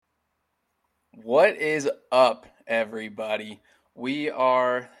What is up, everybody? We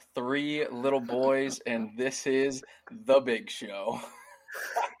are three little boys, and this is the big show.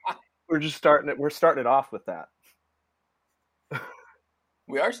 We're starting it off with that.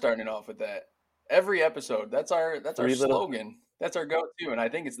 We are starting off with that every episode. That's our slogan. That's our go-to, and I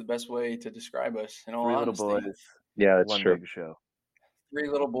think it's the best way to describe us. In all Three honesty, little boys. Yeah, that's one true. Big show. Three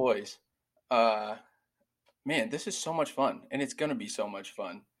little boys. Man, this is so much fun, and it's gonna be so much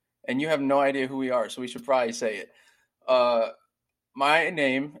fun. And you have no idea who we are, so we should probably say it. My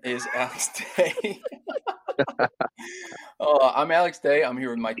name is Alex Day. I'm Alex Day. I'm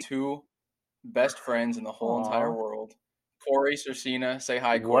here with my two best friends in the whole entire world. Corey Svrcina. Say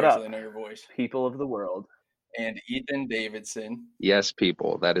hi, Corey, so they know your voice. People of the world. And Ethan Davidson. Yes,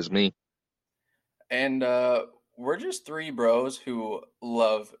 people. That is me. And we're just three bros who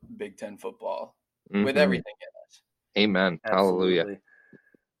love Big Ten football with everything in us. Amen. Absolutely. Hallelujah.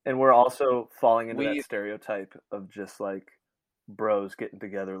 And we're also falling into that stereotype of just like bros getting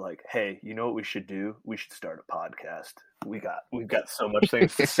together like, hey, you know what we should do? We should start a podcast. We've got so much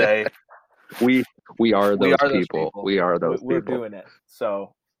things to say. We are those people. We are those people. We're doing it.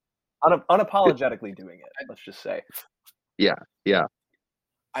 So unapologetically doing it, let's just say. Yeah.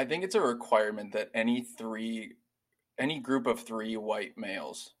 I think it's a requirement that any group of three white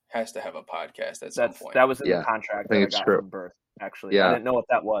males has to have a podcast at some point. That was in the contract that I got from birth. Actually, I didn't know what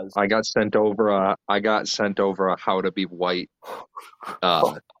that was. I got sent over a how to be white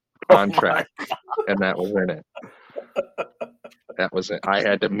contract, and that was in it. That was it. I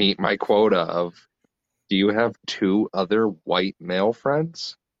had to meet my quota of, do you have two other white male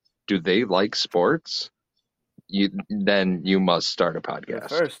friends? Do they like sports? Then you must start a podcast.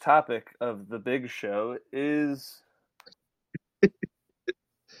 The first topic of the big show is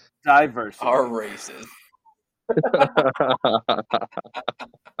diversity. Our races.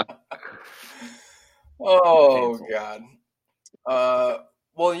 Oh, God.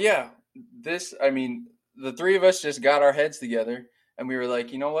 Well, yeah. The three of us just got our heads together, and we were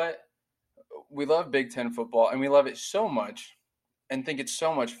like, you know what? We love Big Ten football, and we love it so much and think it's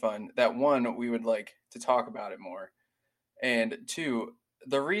so much fun that, one, we would like to talk about it more. And two,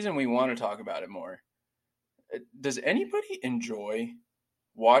 the reason we want to talk about it more, does anybody enjoy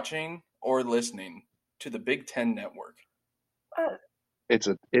watching or listening to the Big Ten Network? It's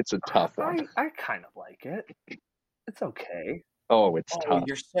a tough one. I kind of like it. It's okay. Oh, it's tough.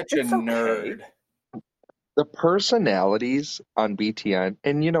 You're such a nerd. Okay. The personalities on BTN,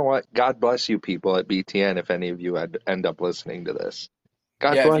 and you know what? God bless you people at BTN if any of you end up listening to this.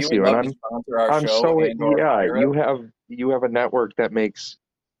 God bless you. And I'm so you have a network that makes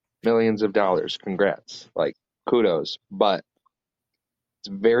millions of dollars. Congrats. Like, kudos. But it's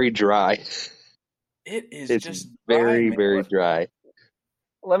very dry. It's just very, very dry.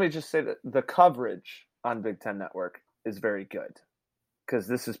 Let me just say that the coverage on Big Ten Network is very good. Because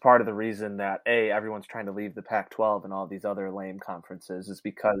this is part of the reason that, everyone's trying to leave the Pac-12 and all these other lame conferences, is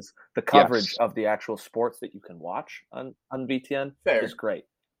because the coverage of the actual sports that you can watch on BTN is great.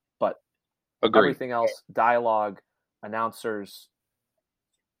 But everything else, dialogue, announcers.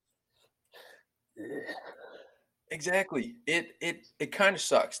 Exactly. It kind of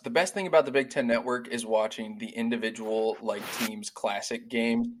sucks. The best thing about the Big Ten Network is watching the individual teams' classic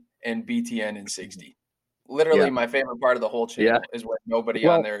games and BTN in 60. Literally, my favorite part of the whole channel is when nobody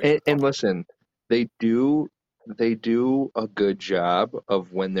on there is. And listen, they do a good job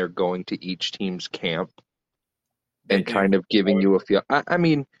of when they're going to each team's camp and kind of giving you a feel. I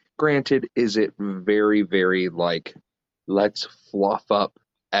mean, granted, is it very, very let's fluff up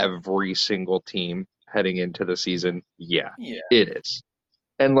every single team heading into the season? Yeah, it is.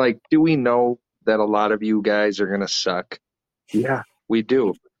 And do we know that a lot of you guys are going to suck? Yeah, we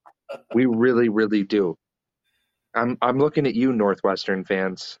do. We really, really do. I'm looking at you, Northwestern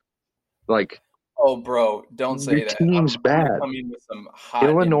fans. Oh, bro, don't say that. Your team's bad. With some hot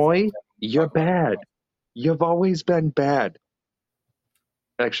Illinois, you're bad. You've always been bad.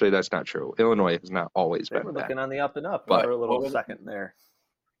 Actually, that's not true. Illinois has not always been bad. They were looking on the up and up for a little second there.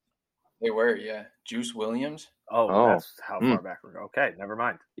 They were, yeah. Juice Williams? Oh. That's how far back we're going. Okay, never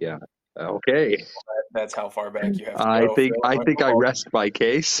mind. Yeah. Okay. That's how far back you have to go. I think I rest my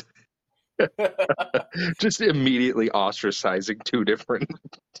case. Just immediately ostracizing two different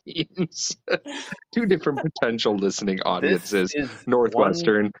teams, two different potential listening audiences,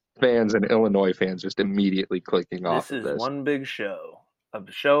 Northwestern fans and Illinois fans just immediately clicking off of this. This is one big show, a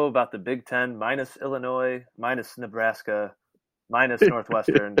show about the Big Ten minus Illinois, minus Nebraska, minus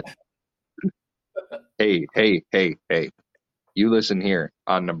Northwestern. Hey. You listen here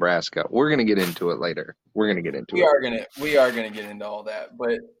on Nebraska. We're going to get into it later. We are going to get into it. We are going to get into all that,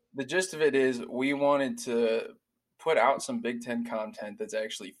 but the gist of it is we wanted to put out some Big Ten content that's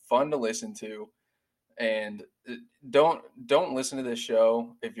actually fun to listen to, and don't listen to this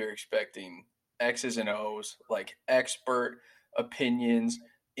show if you're expecting X's and O's, like expert opinions,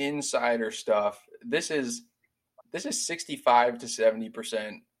 insider stuff. This is 65 to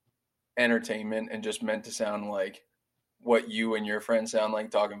 70% entertainment and just meant to sound like what you and your friends sound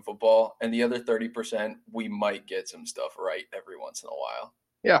like talking football, and the other 30% we might get some stuff right every once in a while.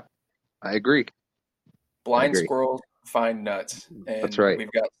 Yeah, I agree. Blind squirrels find nuts, and that's right.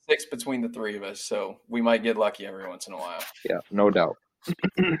 We've got 6 between the 3 of us, so we might get lucky every once in a while. Yeah, no doubt.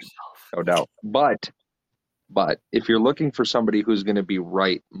 No doubt. But if you're looking for somebody who's going to be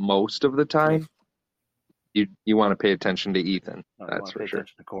right most of the time, you want to pay attention to Ethan. That's for sure.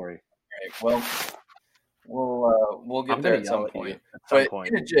 Attention to Corey. Right, well, we'll get there at some point.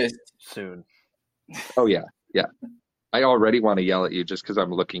 Just soon. Oh yeah. I already want to yell at you just because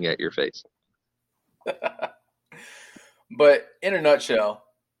I'm looking at your face. But in a nutshell,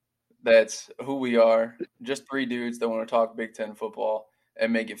 that's who we are. Just 3 dudes that want to talk Big Ten football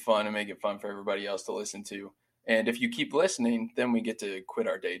and make it fun for everybody else to listen to. And if you keep listening, then we get to quit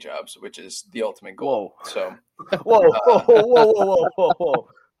our day jobs, which is the ultimate goal. Whoa. So, whoa.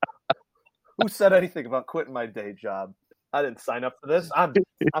 Who said anything about quitting my day job? I didn't sign up for this. I'm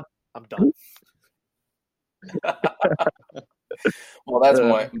done. Well, that's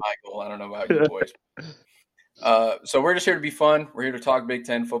my goal. I don't know about you boys. So we're just here to be fun. We're here to talk Big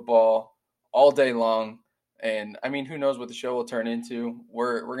Ten football all day long. And, I mean, who knows what the show will turn into.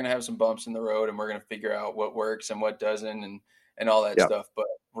 We're going to have some bumps in the road, and we're going to figure out what works and what doesn't and all that stuff. But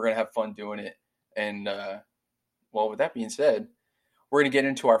we're going to have fun doing it. And, well, with that being said, we're going to get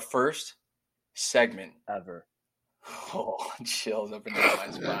into our first segment. Ever. Oh, chills up and down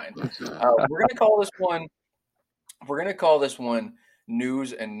my spine. We're going to call this one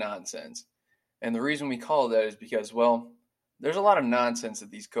News and Nonsense. And the reason we call it that is because, well, there's a lot of nonsense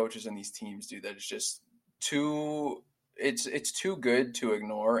that these coaches and these teams do that is just it's too good to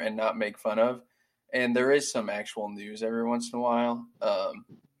ignore and not make fun of. And there is some actual news every once in a while,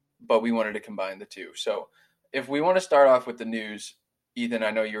 but we wanted to combine the two. So if we want to start off with the news, Ethan,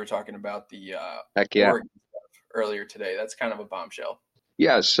 I know you were talking about the Oregon stuff earlier today. That's kind of a bombshell.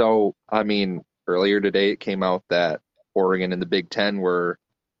 Yeah, so, I mean, earlier today it came out that Oregon and the Big Ten were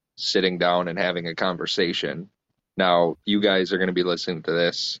sitting down and having a conversation. Now, you guys are going to be listening to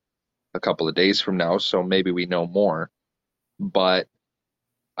this a couple of days from now, so maybe we know more. But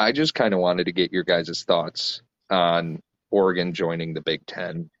I just kind of wanted to get your guys' thoughts on Oregon joining the Big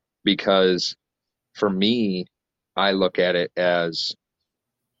Ten, because for me, I look at it as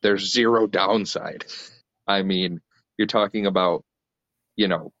there's zero downside. I mean, you're talking about,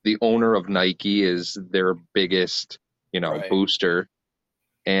 the owner of Nike is their biggest, Right. booster,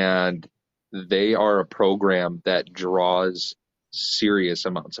 and they are a program that draws serious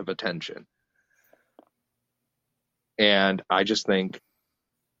amounts of attention. And I just think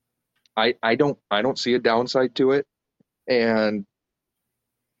I don't see a downside to it. And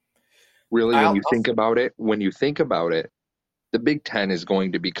really, when you think about it, the Big Ten is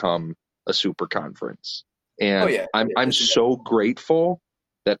going to become a super conference. And I'm so grateful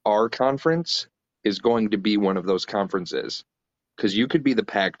that our conference is going to be one of those conferences, because you could be the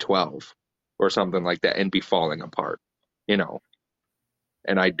Pac-12 or something like that and be falling apart,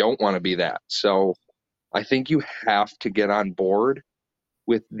 and I don't want to be that. So I think you have to get on board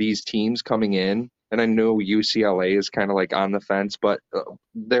with these teams coming in. And I know UCLA is kind of like on the fence, but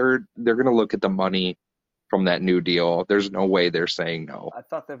they're going to look at the money from that new deal. There's no way they're saying no. I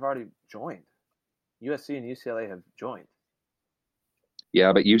thought they've already joined. USC and UCLA have joined.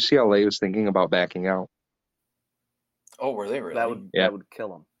 Yeah, but UCLA was thinking about backing out. Oh, were they really? That would kill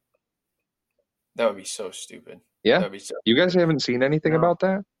them. That would be so stupid. Yeah. That'd be so you guys haven't seen anything about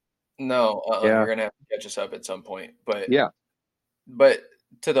that? No. Yeah. You're gonna have to catch us up at some point. But yeah. But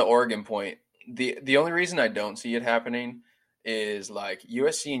to the Oregon point, the only reason I don't see it happening is like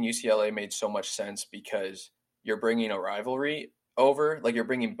USC and UCLA made so much sense because you're bringing a rivalry over, like you're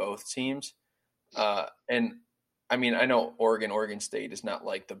bringing both teams. And I mean, I know Oregon State is not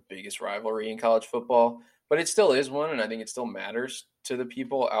like the biggest rivalry in college football, but it still is one, and I think it still matters to the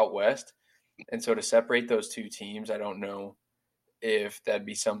people out west. And so to separate those two teams, I don't know if that'd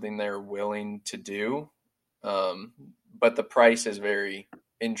be something they're willing to do. But the price is very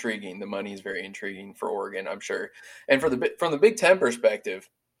intriguing. The money is very intriguing for Oregon, I'm sure. And from the Big Ten perspective,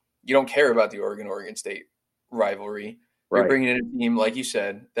 you don't care about the Oregon State rivalry. You're bringing in a team, like you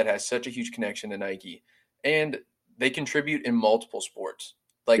said, that has such a huge connection to Nike. And they contribute in multiple sports.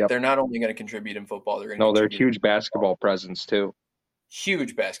 Like, they're not only going to contribute in football. They're a huge basketball presence, too.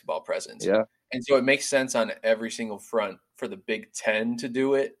 huge basketball presence. Yeah. And so it makes sense on every single front for the Big Ten to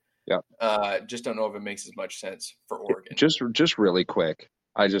do it. Yeah. Just don't know if it makes as much sense for Oregon. Just really quick,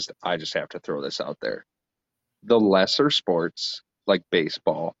 I just have to throw this out there. The lesser sports like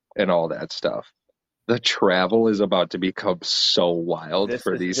baseball and all that stuff, the travel is about to become so wild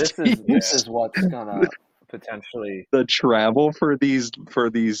for these teams. This is what's gonna potentially the travel for these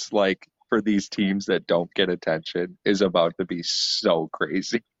teams that don't get attention is about to be so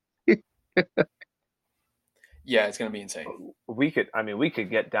crazy. Yeah, it's going to be insane. We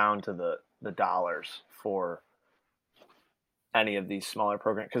could get down to the dollars for any of these smaller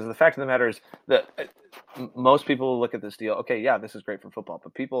programs, because the fact of the matter is that most people look at this deal. Okay, yeah, this is great for football,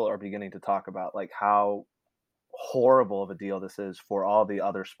 but people are beginning to talk about like how horrible of a deal this is for all the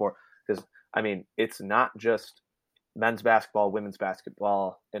other sports. Because I mean, it's not just men's basketball, women's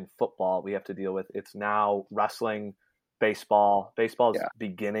basketball, and football we have to deal with. It's now wrestling, baseball. Baseball is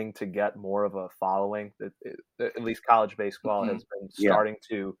beginning to get more of a following. At least college baseball has been starting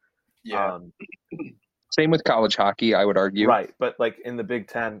to. Yeah. Same with college hockey, I would argue. Right, but like in the Big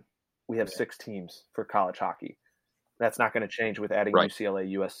Ten, we have 6 teams for college hockey. That's not going to change with adding UCLA,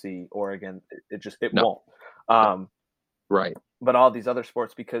 USC, Oregon. It won't. Right. But all these other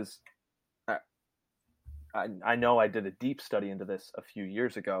sports, because I know I did a deep study into this a few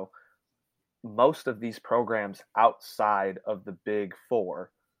years ago. Most of these programs outside of the Big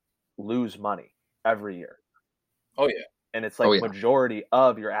Four lose money every year. Oh, yeah. And it's like majority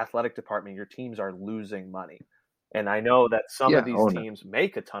of your athletic department, your teams are losing money. And I know that some of these teams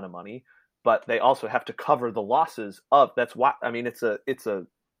make a ton of money, but they also have to cover the losses of. That's why I mean it's a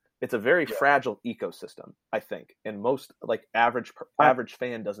very fragile ecosystem, I think, and most like average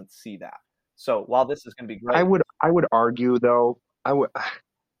fan doesn't see that. So while this is going to be great, I would argue though I would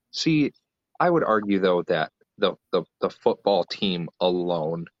argue though that the football team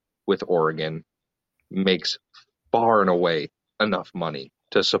alone with Oregon makes far and away enough money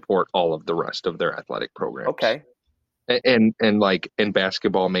to support all of the rest of their athletic programs. Okay. And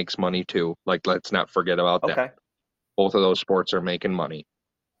basketball makes money too. Like, let's not forget about that. Both of those sports are making money.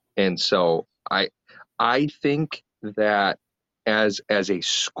 And so I think that as a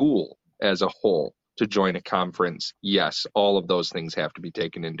school as a whole to join a conference, yes, all of those things have to be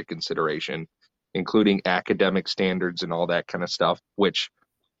taken into consideration, including academic standards and all that kind of stuff, which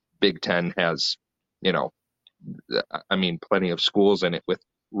Big Ten has, plenty of schools in it with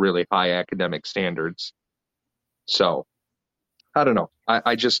really high academic standards. So I don't know.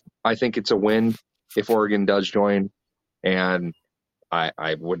 I think it's a win if Oregon does join, and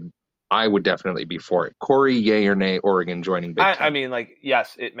I would definitely be for it. Corey, yay or nay, Oregon joining Big Ten? I mean, like,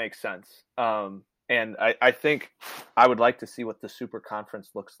 yes, it makes sense. And I think I would like to see what the super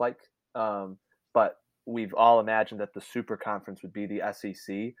conference looks like. But we've all imagined that the super conference would be the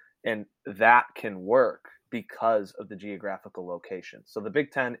SEC, and that can work because of the geographical location. So the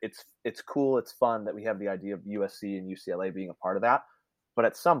Big Ten, it's cool, it's fun that we have the idea of USC and UCLA being a part of that. But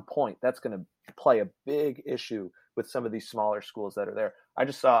at some point, that's going to play a big issue with some of these smaller schools that are there. I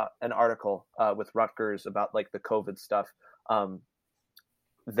just saw an article with Rutgers about like the COVID stuff.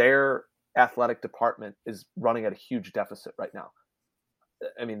 Their athletic department is running at a huge deficit right now.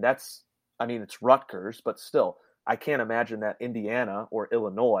 It's Rutgers, but still, I can't imagine that Indiana or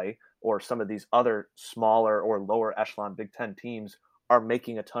Illinois or some of these other smaller or lower echelon Big Ten teams are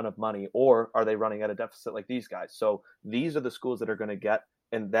making a ton of money, or are they running at a deficit like these guys? So these are the schools that are going to get,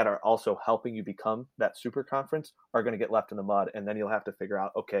 and that are also helping you become that super conference, are going to get left in the mud. And then you'll have to figure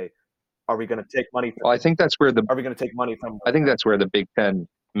out, okay, are we going to take money? Well, I think that's where are we going to take money from? I think that's where the Big Ten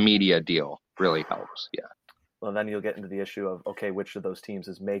media deal really helps. Yeah. Well, then you'll get into the issue of, okay, which of those teams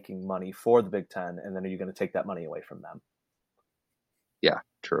is making money for the Big Ten, and then are you going to take that money away from them? Yeah,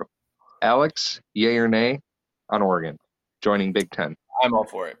 true. Alex, yay or nay on Oregon joining Big Ten? I'm all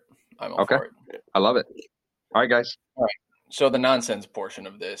for it. I'm all for it. I love it. All right, guys. All right. So the nonsense portion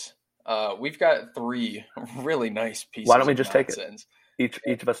of this, we've got 3 really nice pieces. Why don't we just nonsense. Take it?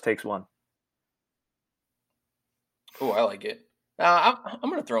 Each of us takes one. Oh, I like it. I'm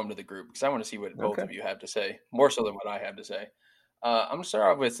going to throw them to the group because I want to see what both of you have to say, more so than what I have to say. I'm going to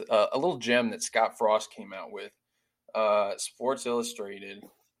start off with a little gem that Scott Frost came out with. Sports Illustrated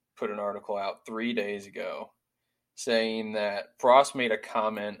put an article out 3 days ago saying that Frost made a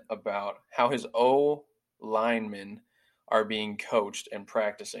comment about how his O linemen are being coached and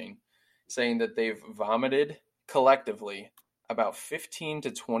practicing, saying that they've vomited collectively about 15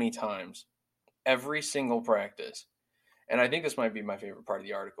 to 20 times every single practice. And I think this might be my favorite part of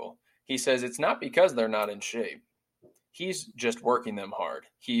the article. He says it's not because they're not in shape. He's just working them hard,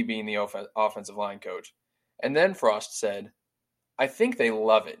 he being the offensive line coach. And then Frost said, I think they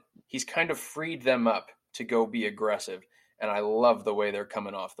love it. He's kind of freed them up to go be aggressive, and I love the way they're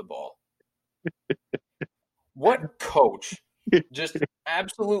coming off the ball. What coach just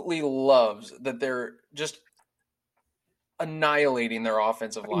absolutely loves that they're just annihilating their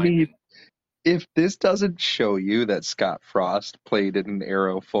offensive linemen? If this doesn't show you that Scott Frost played in an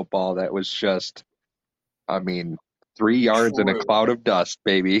era of football that was just, 3 yards in a True. cloud of dust,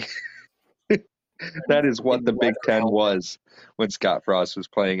 baby. That is what the Big Ten was when Scott Frost was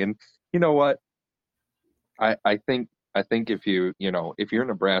playing. And you know what? I think if you're a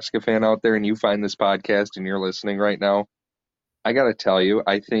Nebraska fan out there and you find this podcast and you're listening right now, I got to tell you,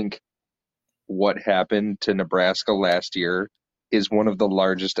 I think what happened to Nebraska last year is one of the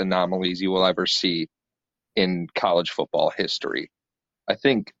largest anomalies you will ever see in college football history. I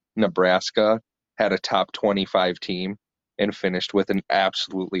think Nebraska had a top 25 team and finished with an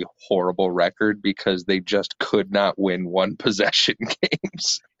absolutely horrible record because they just could not win one possession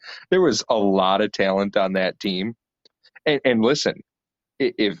games. There was a lot of talent on that team. And listen,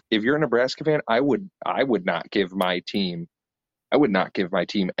 if you're a Nebraska fan, I would not give my team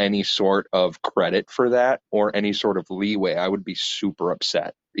any sort of credit for that or any sort of leeway. I would be super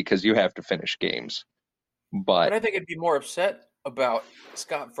upset because you have to finish games. But I think I'd be more upset about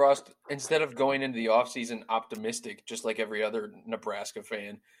Scott Frost instead of going into the offseason optimistic, just like every other Nebraska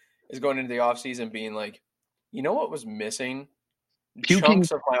fan is going into the offseason being like, you know what was missing?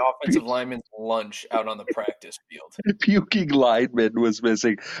 Chunks of my offensive lineman's lunch out on the practice field. Puking lineman was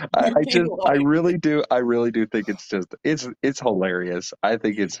missing. I really do think it's hilarious. I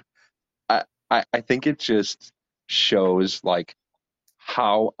think I think it just shows like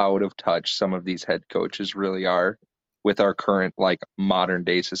how out of touch some of these head coaches really are with our current like modern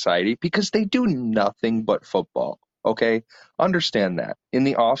day society because they do nothing but football. Okay? Understand that. In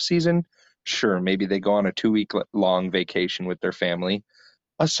the off season, sure, maybe they go on a 2-week long vacation with their family.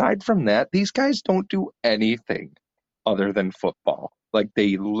 Aside from that, these guys don't do anything other than football. Like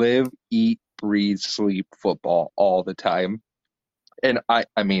they live, eat, breathe, sleep football all the time. And I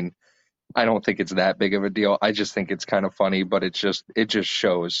don't think it's that big of a deal. I just think it's kind of funny, but it just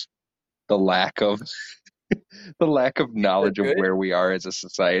shows the lack of knowledge of where we are as a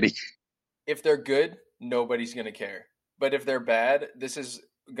society. If they're good, nobody's going to care. But if they're bad, this is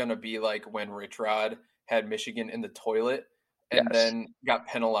going to be like when Rich Rod had Michigan in the toilet and then got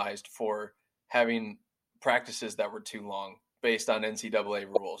penalized for having practices that were too long based on NCAA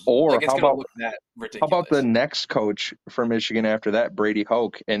rules. Or like it's going to look that ridiculous. How about the next coach for Michigan after that, Brady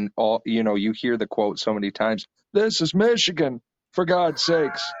Hoke? And you hear the quote so many times, "This is Michigan, for God's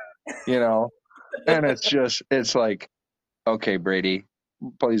sakes," and it's like, okay, Brady,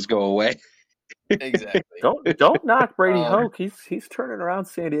 please go away. Exactly. Don't knock Brady Hoke. He's turning around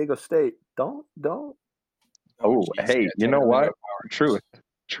San Diego State. Don't. Oh, hey, you know what? Truth.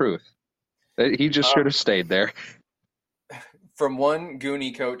 He just should have stayed there. From one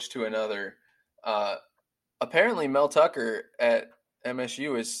Goonie coach to another, apparently Mel Tucker at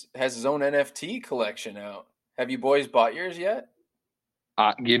MSU has his own NFT collection out. Have you boys bought yours yet?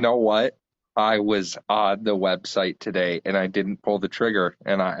 You know what? I was on the website today and I didn't pull the trigger,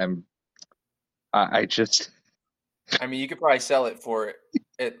 and I just. I mean, you could probably sell it for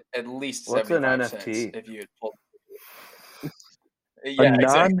at least 75 cents if you had pulled.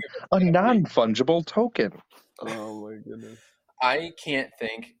 Yeah, a non-fungible token. Oh my goodness! I can't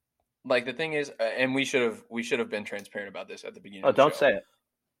think. Like the thing is, and we should have been transparent about this at the beginning. Oh, don't say it.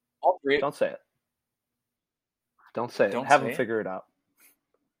 All three. Don't say it. Don't say it. Have them figure it out.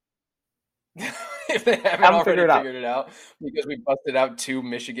 If they haven't already figured it out, because we busted out 2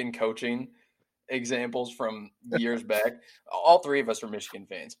 Michigan coaching examples from years back. All three of us are Michigan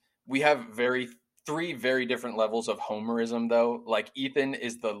fans. We have 3 very different levels of homerism, though. Like Ethan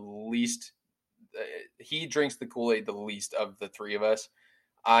is the least. He drinks the Kool-Aid the least of the 3 of us.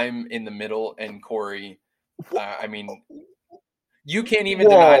 I'm in the middle, and Corey. You can't even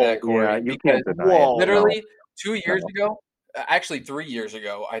deny that, Corey. You can't deny it. Literally 2 years ago. Actually, 3 years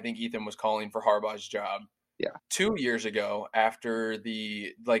ago, I think Ethan was calling for Harbaugh's job. Yeah. 2 years ago, after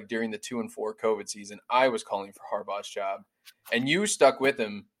during the 2 and 4 COVID season, I was calling for Harbaugh's job, and you stuck with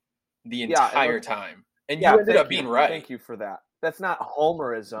him the entire time, and you ended up being right. Thank you for that. That's not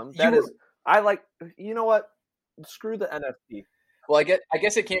homerism. That is. I like. You know what? Screw the NFT. Well, I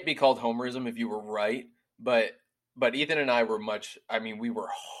guess it can't be called homerism if you were right, but Ethan and I were we were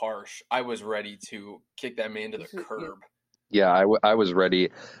harsh. I was ready to kick that man to the curb. Yeah, I was ready.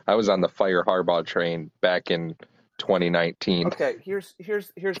 I was on the fire Harbaugh train back in 2019. Okay, here's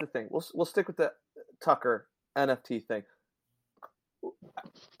the thing. We'll stick with the Tucker NFT thing.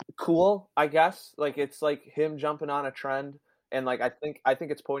 Cool, I guess. Like it's like him jumping on a trend. And like I think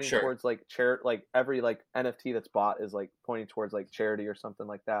it's pointing towards like like every like NFT that's bought is like pointing towards like charity or something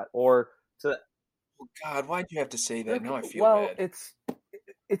like that. Or to God, why'd you have to say that? Now I feel well, bad.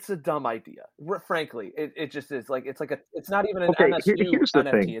 it's a dumb idea. Frankly, it just is. Like it's not even an Okay, MSU here's the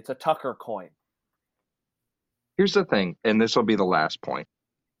NFT. thing. It's a Tucker coin. Here's the thing, and this will be the last point.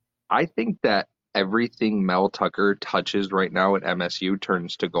 I think that everything Mel Tucker touches right now at MSU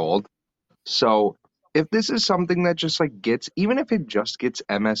turns to gold. So if this is something that just like gets, even if it just gets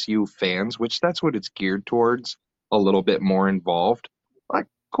MSU fans, which that's what it's geared towards, a little bit more involved, like,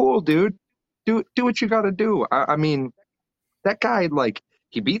 cool, dude. Do what you got to do. I mean, that guy, like,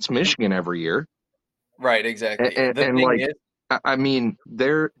 he beats Michigan every year. Right, exactly. The And thing like, is, I mean,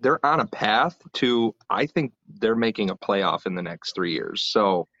 they're on a path to, I think they're making a playoff in the next 3 years.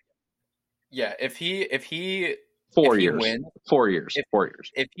 So yeah, if he 4 if he years, wins, 4 years, 4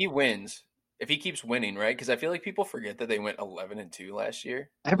 years. if he wins, if he keeps winning, right? Because I feel like people forget that they went 11-2 last year.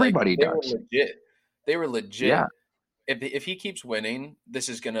 Like Everybody they were does. legit. They were legit. Yeah. If he keeps winning, this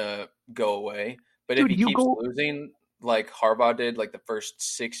is gonna go away. But if Dude, he you keeps go, losing, like Harbaugh did, like the first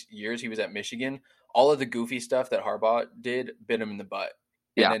 6 years he was at Michigan, all of the goofy stuff that Harbaugh did bit him in the butt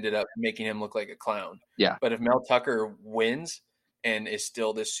and yeah, ended up making him look like a clown. yeah. But if Mel Tucker wins and is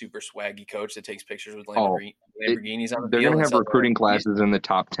still this super swaggy coach that takes pictures with Oh, Lamborghinis on the they're field going to and have sells recruiting Lamborghinis, classes in the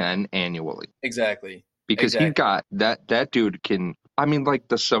top 10 annually exactly, because he's exactly, got that dude can, I mean, like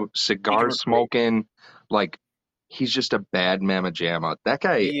the he can cigar recruit. smoking, like he's just a bad mamma jamma. That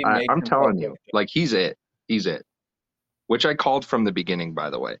guy, He makes I'm himself telling look. you, like he's it. He's it. Which I called from the beginning, by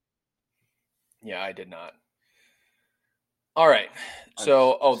the way. Yeah, I did not. All right.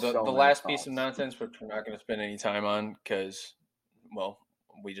 So, the last piece of nonsense, which we're not going to spend any time on because, well,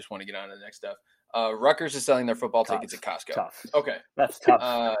 we just want to get on to the next stuff. Rutgers is selling their football tickets at Costco. Tough. Okay, that's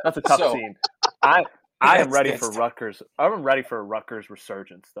tough. That's a tough scene. I am ready for Rutgers. I'm ready for a Rutgers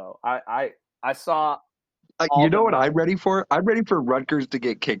resurgence, though. I saw. You know what I'm ready for? I'm ready for Rutgers to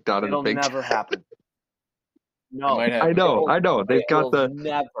get kicked out of the Big Ten. It'll never happen. No, I know. They have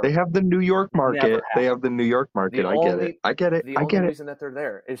the New York market. They have the New York market. I get it. The only reason that they're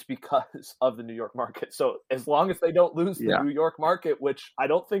there is because of the New York market. So as long as they don't lose the New York market, which I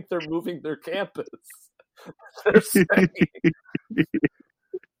don't think they're moving their campus, they're staying.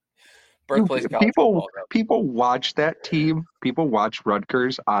 Birthplace of college people football. People watch that team. People watch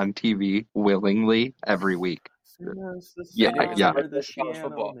Rutgers on TV willingly every week. Yeah. College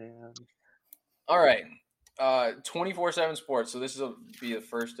football. All right. 24/7 Sports. So this will be the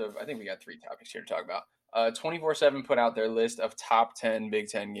first of, I think we got 3 topics here to talk about. 24/7 put out their list of top 10 Big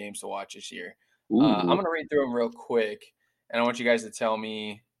Ten games to watch this year. I'm going to read through them real quick, and I want you guys to tell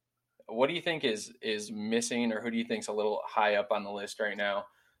me what do you think is missing, or who do you think's a little high up on the list right now.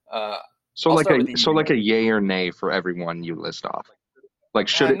 So like a yay or nay for everyone you list off. Like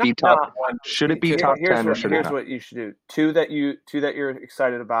should it be top? Should it be top 10 or should it not? Here's what you should do: two that you're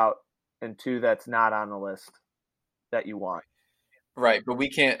excited about, and 2 that's not on the list that you want. Right, but we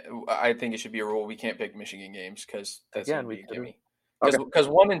can't. I think it should be a rule. We can't pick Michigan games because that's going to be a gimme. Because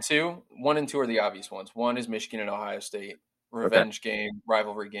 1 and 2 are the obvious ones. 1 is Michigan and Ohio State, revenge game,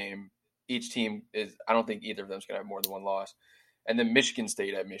 rivalry game. Each team is. I don't think either of them is going to have more than 1 loss. And then Michigan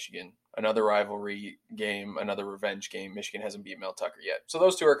State at Michigan, another rivalry game, another revenge game. Michigan hasn't beat Mel Tucker yet, so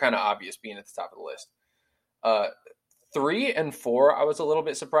those 2 are kind of obvious being at the top of the list. 3 and 4, I was a little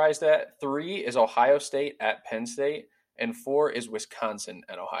bit surprised at. 3 is Ohio State at Penn State, and 4 is Wisconsin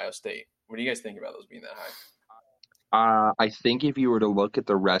at Ohio State. What do you guys think about those being that high? I think if you were to look at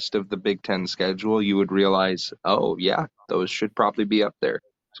the rest of the Big Ten schedule, you would realize, oh, yeah, those should probably be up there.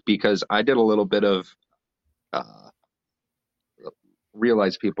 Because I did a little bit of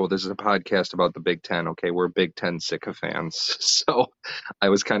realize, people, this is a podcast about the Big Ten. Okay, we're Big Ten sycophants. So I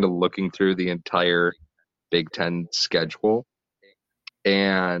was kind of looking through the entire Big Ten schedule.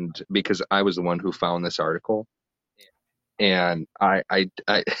 And because I was the one who found this article. And I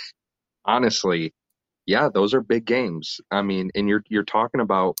honestly, yeah, those are big games. I mean, and you're talking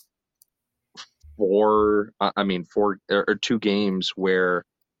about 4 or 2 games where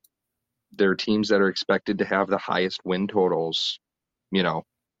there are teams that are expected to have the highest win totals,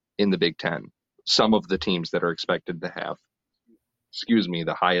 in the Big Ten. Some of the teams that are expected to have,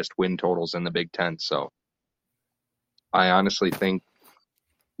 the highest win totals in the Big Ten. So I honestly think,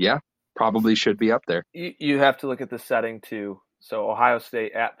 yeah, probably should be up there. You have to look at the setting too. So Ohio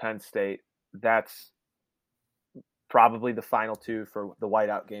State at Penn State, that's probably the final 2 for the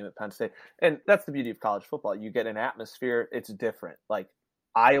whiteout game at Penn State. And that's the beauty of college football. You get an atmosphere, it's different. Like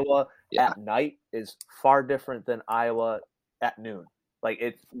Iowa at night is far different than Iowa at noon. Like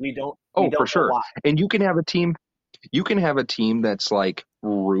we don't for sure. And you can have a team You can have a team that's like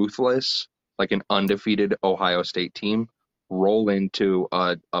ruthless, like an undefeated Ohio State team, roll into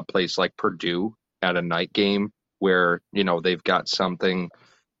a place like Purdue at a night game where, they've got something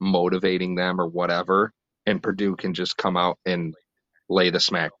motivating them or whatever, and Purdue can just come out and lay the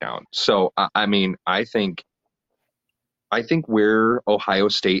smack down. So, I mean, I think where Ohio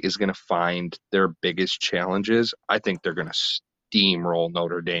State is going to find their biggest challenges, I think they're going to steamroll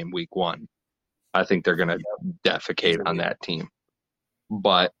Notre Dame week one. I think they're going to defecate on Easily. that team.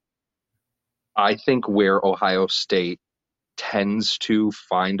 But I think where Ohio State tends to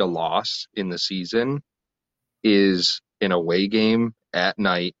find a loss in the season is an away game at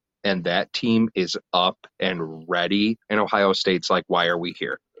night, and that team is up and ready. And Ohio State's like, why are we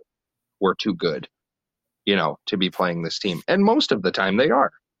here? We're too good, to be playing this team. And most of the time they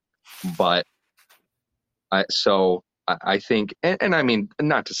are. But I think, and I mean,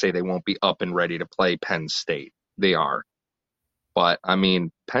 not to say they won't be up and ready to play Penn State. They are. But, I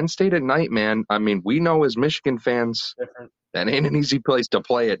mean, Penn State at night, man, I mean, we know as Michigan fans, that ain't an easy place to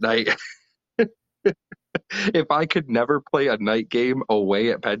play at night. If I could never play a night game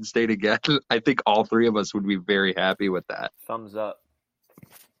away at Penn State again, I think all three of us would be very happy with that. Thumbs up.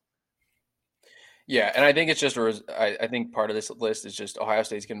 Yeah, and I think it's just I think part of this list is just Ohio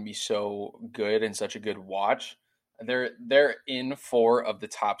State's going to be so good and such a good watch. They're in 4 of the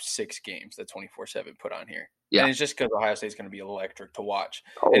top 6 games that 24/7 put on here. Yeah. And it's just because Ohio State's going to be electric to watch.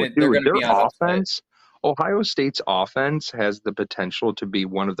 Oh, and they're going to their be on offense, Ohio State's offense has the potential to be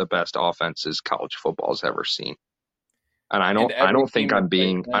one of the best offenses college football's ever seen. And I don't think I'm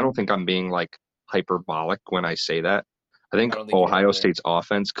being like hyperbolic when I say that. I think Ohio State's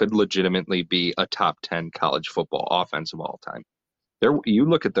offense could legitimately be a top 10 college football offense of all time. You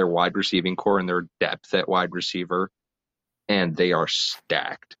look at their wide receiving core and their depth at wide receiver, and they are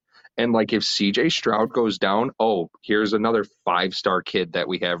stacked. And like if CJ Stroud goes down, here's another 5-star kid that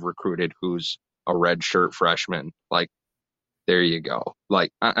we have recruited who's a redshirt freshman. Like, there you go.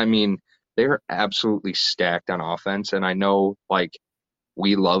 Like, I mean, they're absolutely stacked on offense. And I know, like,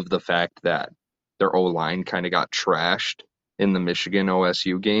 we love the fact that their O-line kind of got trashed in the Michigan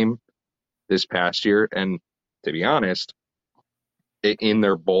OSU game this past year. And to be honest, in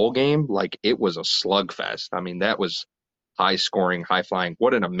their bowl game, like, it was a slugfest. I mean, that was high scoring, high flying.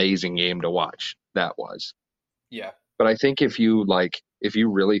 What an amazing game to watch that was. Yeah. But I think if you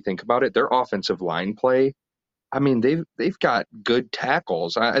really think about it, their offensive line play, I mean, they've got good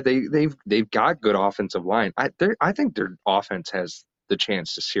tackles. They've got good offensive line. I think their offense has the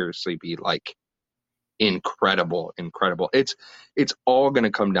chance to seriously be like incredible. It's all going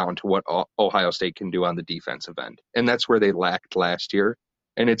to come down to what Ohio State can do on the defensive end, and that's where they lacked last year.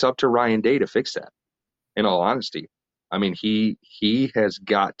 And it's up to Ryan Day to fix that. In all honesty, I mean, he has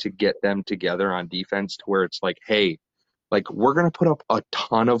got to get them together on defense to where it's like, hey, like, we're going to put up a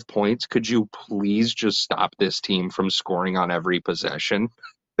ton of points. Could you please just stop this team from scoring on every possession?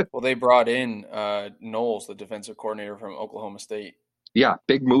 Well, they brought in Knowles, the defensive coordinator from Oklahoma State. Yeah,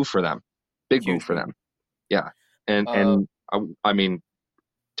 big move for them. Big move for them. Yeah. And I mean,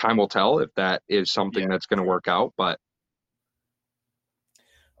 time will tell if that is something that's going to work out, but.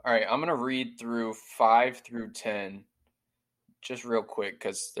 All right, I'm going to read through 5 through 10 just real quick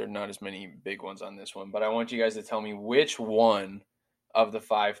because there are not as many big ones on this one. But I want you guys to tell me which one of the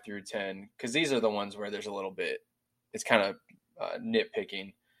 5 through 10, because these are the ones where there's a little bit, it's kind of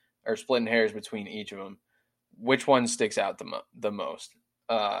nitpicking or splitting hairs between each of them. Which one sticks out the most?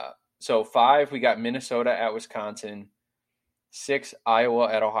 So 5, we got Minnesota at Wisconsin. 6,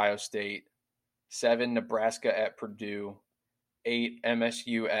 Iowa at Ohio State. 7, Nebraska at Purdue. 8,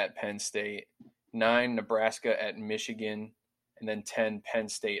 MSU at Penn State. 9, Nebraska at Michigan. And then 10, Penn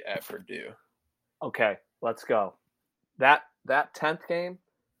State at Purdue. Okay, let's go. That 10th game,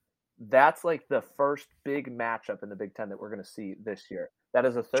 that's like the first big matchup in the Big Ten that we're going to see this year. That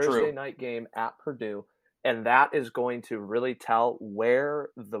is a Thursday night game at Purdue, and that is going to really tell where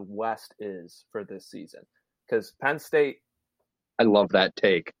the West is for this season. Because Penn State... I love that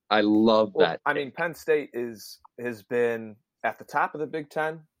take. I love that. I mean, Penn State has been at the top of the Big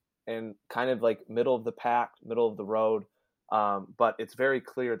Ten and kind of like middle of the pack, middle of the road. But it's very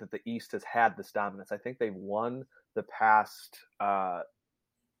clear that the East has had this dominance. I think they've won the past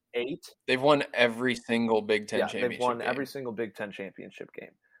 8. They've won every single Big Ten championship they've won game. every single Big Ten championship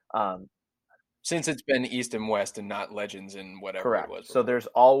game. Since it's been East and West and not Legends and whatever it was. So there's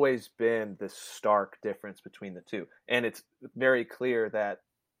always been this stark difference between the two. And it's very clear that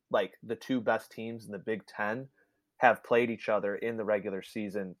like the two best teams in the Big Ten have played each other in the regular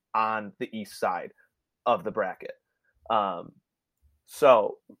season on the East side of the bracket.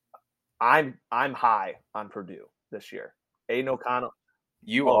 So I'm high on Purdue. this year. Aiden O'Connell.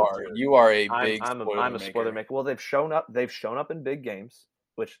 You are a big I'm spoiler a spoiler maker. Well, they've shown up in big games,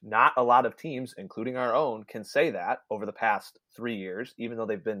 which not a lot of teams, including our own, can say that over the past 3 years, even though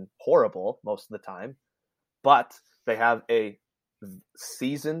they've been horrible most of the time. But they have a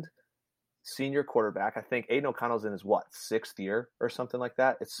seasoned senior quarterback. I think Aiden O'Connell's in his 6th year or something like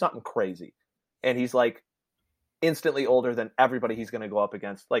that. It's something crazy. And he's like instantly older than everybody he's going to go up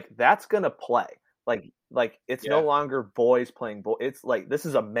against. Like, that's going to play. Like it's no longer boys playing it's like this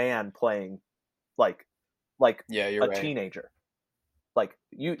is a man playing like you're right. Teenager. Like,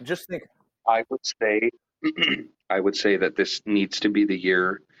 you just think. I would say that this needs to be the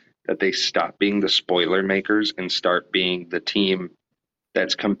year that they stop being the spoiler makers and start being the team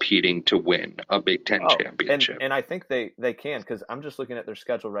that's competing to win a Big Ten championship. And I think they can, because I'm just looking at their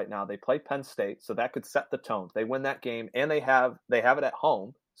schedule right now. They play Penn State, so that could set the tone. They win that game, and they have it at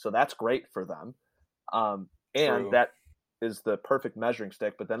home, so that's great for them. And that is the perfect measuring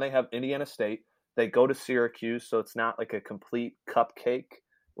stick. But then they have Indiana State. They go to Syracuse, so it's not like a complete cupcake,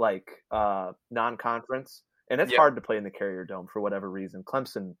 like non-conference. And it's hard to play in the Carrier Dome for whatever reason.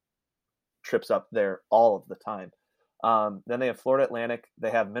 Clemson trips up there all of the time. Then they have Florida Atlantic.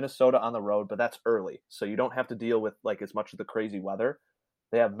 They have Minnesota on the road, but that's early, so you don't have to deal with like as much of the crazy weather.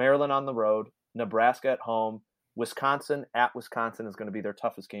 They have Maryland on the road, Nebraska at home, Wisconsin at Wisconsin is going to be their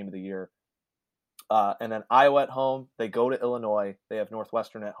toughest game of the year. And then Iowa at home. They go to Illinois. They have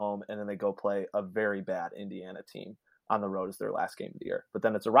Northwestern at home, and then they go play a very bad Indiana team on the road as their last game of the year. But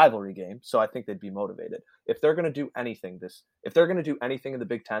then it's a rivalry game, so I think they'd be motivated. If they're going to do anything in the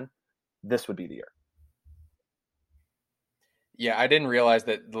Big Ten, this would be the year. Yeah, I didn't realize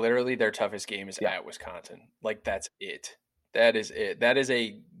that literally their toughest game is at Wisconsin. Like, that's it. That is it. That is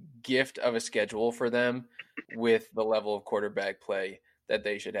a gift of a schedule for them with the level of quarterback play that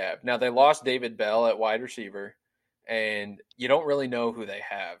they should have. Now, they lost David Bell at wide receiver, and you don't really know who they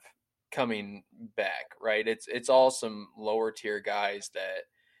have coming back, right? It's all some lower tier guys that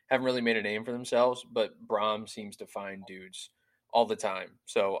haven't really made a name for themselves, but Braum seems to find dudes all the time.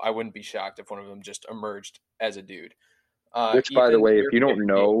 So I wouldn't be shocked if one of them just emerged as a dude. Which, by the way, if you don't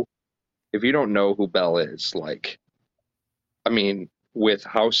know who Bell is, like, I mean, with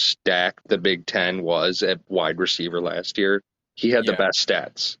how stacked the Big Ten was at wide receiver last year, he had the best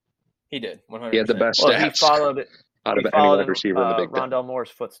stats. He did, 100%. He had the best stats. He followed out of any wide receiver in the Big Ten. Rondell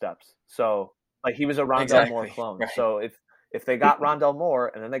Moore's footsteps. So, like, he was a Rondell Moore clone. Right. So if they got Rondell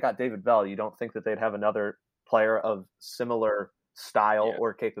Moore and then they got David Bell, you don't think that they'd have another player of similar style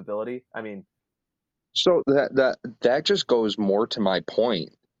or capability? I mean, so that just goes more to my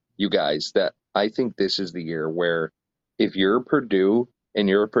point, you guys, that I think this is the year where if you're Purdue and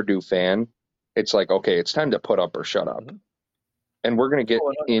you're a Purdue fan, it's like, okay, it's time to put up or shut up. Mm-hmm. And we're going to get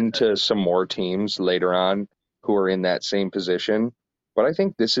into some more teams later on who are in that same position. But I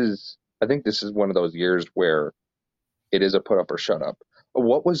think this is one of those years where it is a put up or shut up.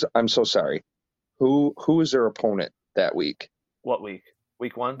 I'm so sorry. Who is their opponent that week? What week?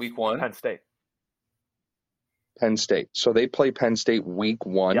 Week 1? Week 1. Penn State. Penn State. So they play Penn State week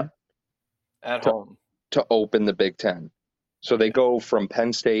 1 at home to open the Big Ten. So they go from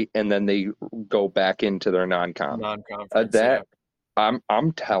Penn State and then they go back into their non-conference.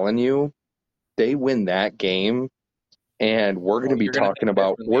 I'm telling you, they win that game, and we're going to be talking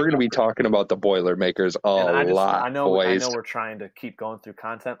about the Boilermakers lot. I know we're trying to keep going through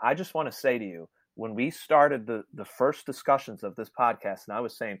content. I just want to say to you, when we started the first discussions of this podcast, and I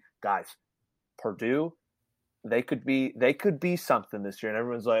was saying, guys, Purdue, they could be something this year, and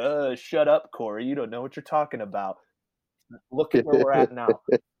everyone's like, shut up, Corey, you don't know what you're talking about. Look at where we're at now.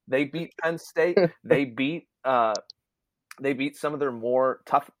 They beat Penn State. They beat some of their more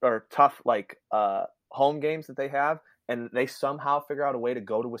tough like home games that they have, and they somehow figure out a way to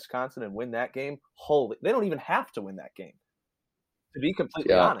go to Wisconsin and win that game. They don't even have to win that game. To be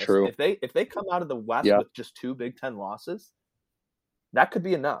completely honest, true. If they come out of the West with just 2 Big Ten losses, that could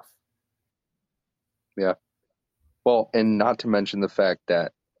be enough. Yeah. Well, and not to mention the fact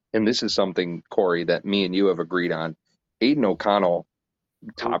that, and this is something, Corey, that me and you have agreed on, Aiden O'Connell,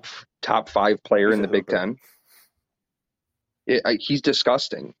 top 5 player in the Big Ten. He's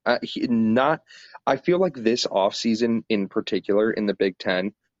disgusting. I feel like this offseason in particular in the Big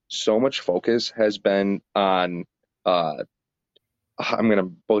Ten, so much focus has been on, I'm going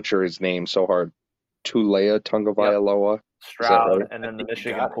to butcher his name so hard, Tulea Tungavailoa. Stroud, and then the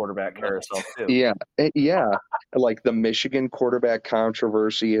Michigan quarterback carousel too. Yeah. Like, the Michigan quarterback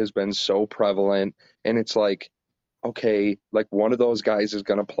controversy has been so prevalent, and it's like, okay, like, one of those guys is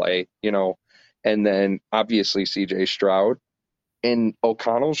going to play, and then obviously CJ Stroud, and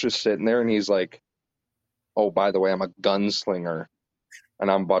O'Connell's just sitting there and he's like, Oh, by the way, I'm a gunslinger, and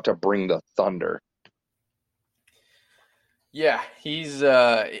I'm about to bring the thunder. Yeah, he's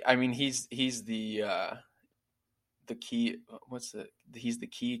he's the key. He's the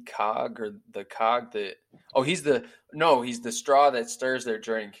key cog, or the cog that he's the straw that stirs their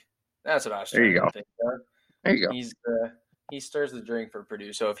drink. That's what I was There you trying to go. think of. There you go. He stirs the drink for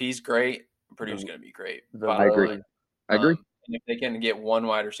Purdue. So if he's great, Purdue's going to be great. I agree. I agree. And if they can get one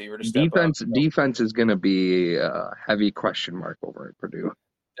wide receiver to step up, defense is going to be a heavy question mark over at Purdue.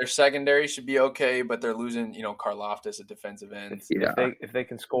 Their secondary should be okay, but they're losing, Karlaftis at defensive end. Yeah. If they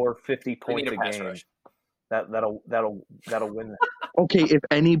can score 50 points a game, that'll win. Okay, if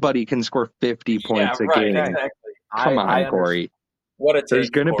anybody can score 50 points a game, exactly. Come on, Corey. What a take, There's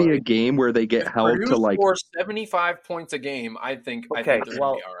going to be a game where they get held Purdue to like scores 75 points a game. I think they're going to be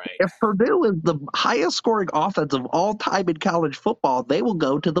all right. If Purdue is the highest scoring offense of all time in college football, they will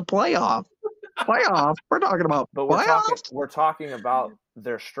go to the playoff. Playoff. We're talking about playoffs. We're talking about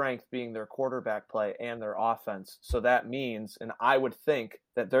their strength being their quarterback play and their offense. So that means, and I would think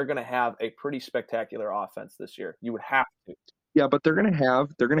that they're going to have a pretty spectacular offense this year. You would have to. Yeah, but they're going to have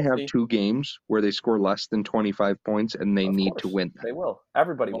 2 games where they score less than 25 points and they need to win. They will.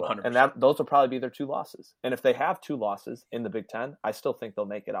 Everybody 100%. Will. And those will probably be their 2 losses. And if they have 2 losses in the Big Ten, I still think they'll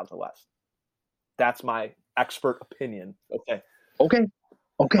make it out the West. That's my expert opinion. Okay.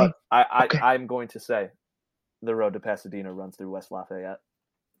 But I'm going to say the road to Pasadena runs through West Lafayette.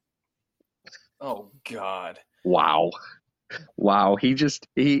 Oh God! Wow! He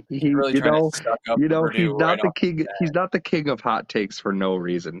really he's not the king. He's not the king of hot takes for no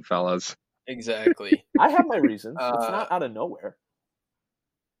reason, fellas. Exactly. I have my reasons. It's not out of nowhere.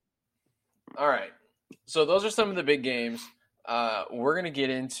 All right. So those are some of the big games. We're going to get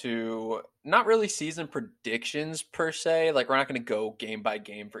into not really season predictions per se. Like, we're not going to go game by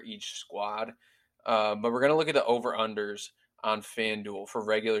game for each squad. But we're going to look at the over-unders on FanDuel for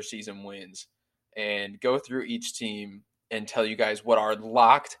regular season wins and go through each team and tell you guys what are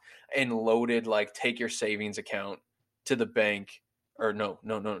locked and loaded, like take your savings account to the bank, or no,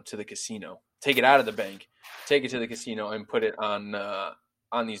 to the casino. Take it out of the bank, take it to the casino, and put it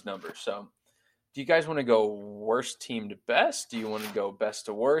on these numbers. So do you guys want to go worst team to best? Do you want to go best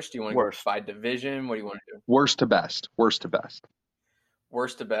to worst? Do you want to go by division? What do you want to do? Worst to best. Worst to best.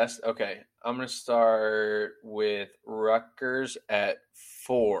 Worst to best? Okay. I'm going to start with Rutgers at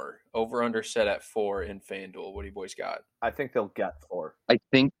 4. Over-under set at 4 in FanDuel. What do you boys got? I think they'll get 4. I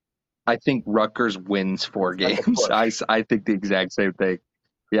think Rutgers wins 4 games. I think the exact same thing.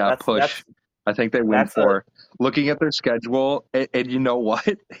 Yeah, push. I think they win 4. Looking at their schedule, and you know what?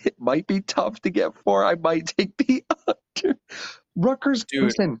 It might be tough to get 4. I might take the under. Rutgers,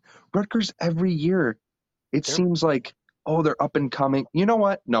 listen, Rutgers every year, it seems like, they're up and coming. You know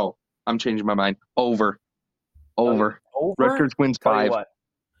what? No, I'm changing my mind. Over. Rutgers wins 5.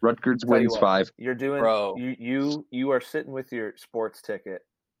 Rutgers wins 5. You're doing, bro. You are sitting with your sports ticket.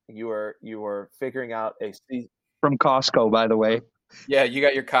 You are figuring out a season from Costco, by the way. Yeah, you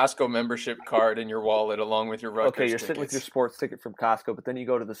got your Costco membership card in your wallet along with your Rutgers you're sitting with your sports ticket from Costco, but then you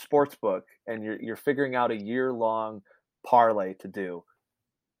go to the sports book and you're figuring out a year-long parlay to do.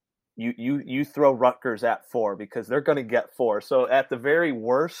 You throw Rutgers at 4 because they're going to get 4. So at the very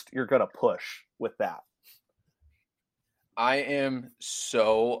worst, you're going to push with that. I am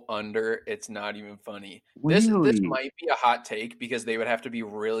so under. It's not even funny. Really? This might be a hot take because they would have to be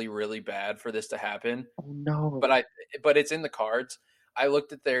really, really bad for this to happen. Oh no! But it's in the cards. I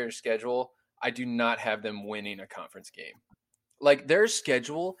looked at their schedule. I do not have them winning a conference game. Like, their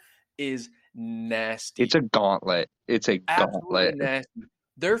schedule is nasty. It's a gauntlet. Absolutely nasty.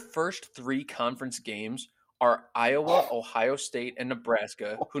 Their first 3 conference games are Iowa, Ohio State, and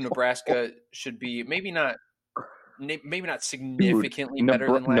Nebraska, who Nebraska should be maybe not significantly better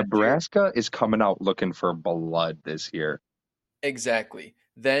than last Nebraska year. Is coming out looking for blood this year. Exactly.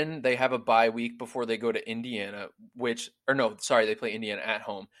 Then they have a bye week before they go to Indiana, they play Indiana at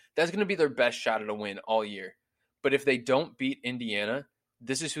home. That's going to be their best shot at a win all year. But if they don't beat Indiana,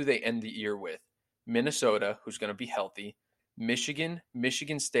 this is who they end the year with. Minnesota, who's going to be healthy, Michigan,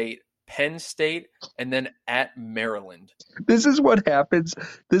 Michigan State, Penn State, and then at Maryland. This is what happens.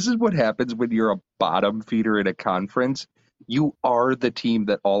 When you're a bottom feeder in a conference. You are the team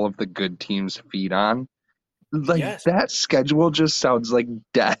that all of the good teams feed on. That schedule just sounds like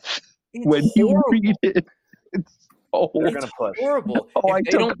death when you read it. They're going to push. Horrible. I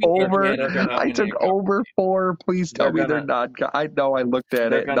took over 4. Please tell me they're not. I know. I looked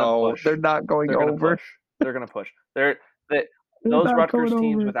at it. No, they're not going over. They're going to push. Those Rutgers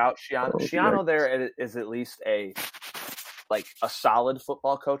teams without Schiano. Schiano there is at least a solid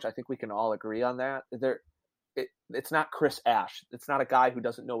football coach. I think we can all agree on that. it's not Chris Ash. It's not a guy who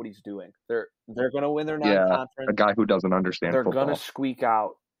doesn't know what he's doing. They're going to win their Yeah, non-conference. a guy who doesn't understand They're football. going to squeak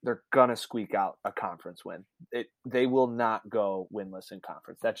out. They're going to squeak out a conference win. They will not go winless in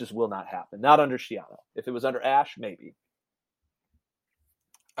conference. That just will not happen. Not under Schiano. If it was under Ash, maybe.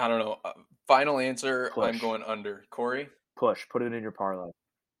 I don't know. Final answer. Push. I'm going under. Corey? Push. Put it in your parlay.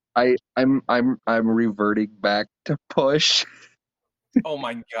 I'm reverting back to push. Oh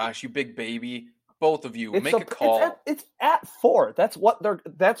my gosh, you big baby! Both of you, make a call. It's at 4. That's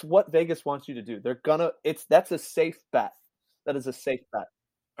what Vegas wants you to do. That's a safe bet. That is a safe bet.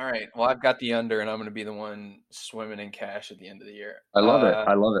 All right. Well, I've got the under, and I'm going to be the one swimming in cash at the end of the year. I love it.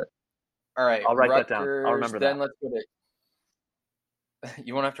 I love it. All right. I'll write that down. I'll remember that. Then let's put it.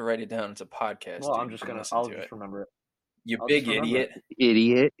 You won't have to write it down. It's a podcast. Well, I'll just remember it. You big idiot.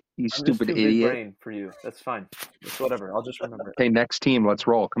 Idiot. You stupid idiot. Big brain for you. That's fine. It's whatever. I'll just remember it. Okay, next team. Let's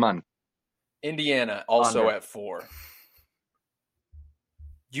roll. Come on. Indiana also at 4.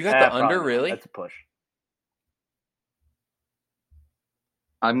 You got the under, really? That's a push.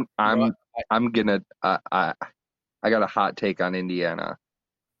 I'm gonna. I got a hot take on Indiana.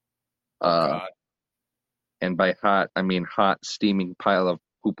 God. And by hot, I mean hot, steaming pile of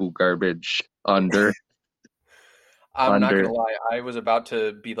poo-poo garbage. Under. I'm not gonna lie. I was about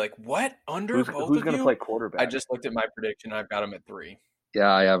to be like, "What under?" Who's gonna play quarterback? I just looked at my prediction. I've got them at 3.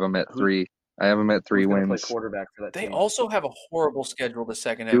 Yeah, I have them at 3. I have them at 3 wins. Play quarterback for that they team? also have a horrible schedule the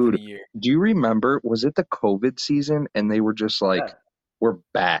second half of the year. Do you remember? Was it the COVID season? And they were just like, "We're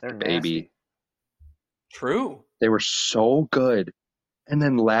back, baby." True. They were so good. And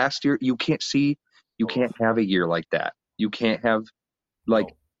then last year, you can't have a year like that. You can't have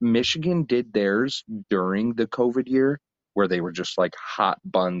Michigan did theirs during the COVID year where they were just like hot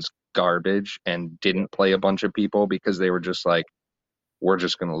buns garbage and didn't play a bunch of people because they were just like, we're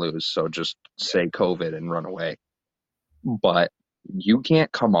just going to lose. So just say COVID and run away. But you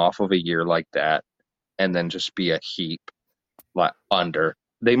can't come off of a year like that and then just be a heap under.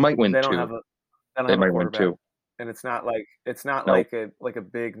 They might win 2. They might win 2. And it's not like a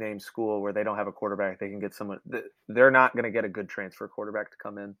big name school where they don't have a quarterback. They can get someone. They're not going to get a good transfer quarterback to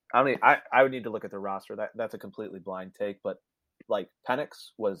come in. I would need to look at the roster. That's a completely blind take, but like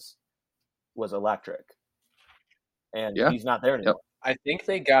Penix was electric, and he's not there anymore. Yep. I think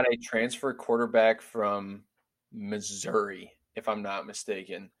they got a transfer quarterback from Missouri, if I'm not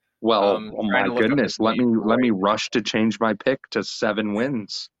mistaken. Well, oh my goodness, let me rush to change my pick to 7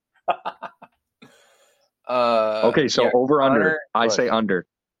 wins. Okay, so over under. I say under.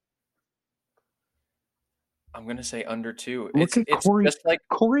 I'm gonna say under 2. Look at Corey, just like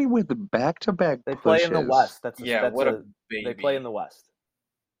Corey with the back-to-back. They play in the West. What a baby. They play in the West.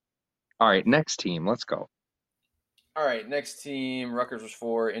 All right, next team. Let's go. All right, next team. Rutgers was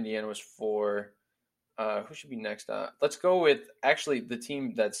 4. Indiana was 4. Who should be next? Let's go with actually the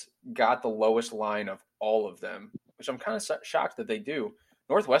team that's got the lowest line of all of them, which I'm kind of shocked that they do.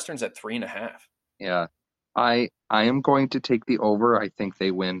 Northwestern's at 3.5. Yeah. I am going to take the over. I think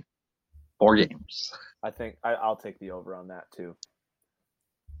they win 4 games. I think I'll take the over on that too.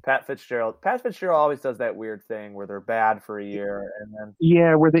 Pat Fitzgerald always does that weird thing where they're bad for a year and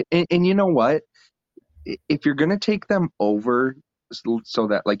then where they and you know what? If you're going to take them over so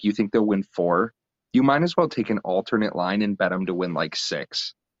that like you think they'll win 4, you might as well take an alternate line and bet them to win like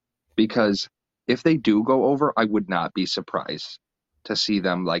 6. Because if they do go over, I would not be surprised to see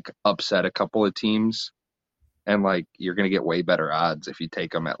them like upset a couple of teams. And like you're gonna get way better odds if you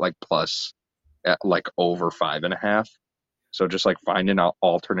take them at like plus at like over 5.5. So just like find an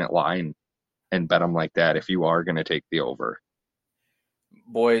alternate line and bet them like that if you are gonna take the over.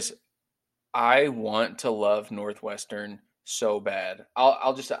 Boys, I want to love Northwestern so bad.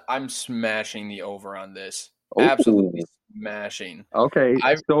 I'm smashing the over on this. Ooh. Absolutely smashing. Okay,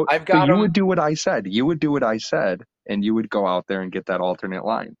 so got you would do what I said. You would do what I said, and you would go out there and get that alternate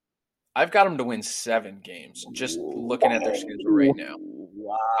line. I've got them to win 7 games, just looking at their schedule right now.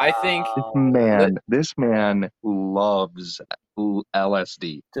 Wow. I think this man loves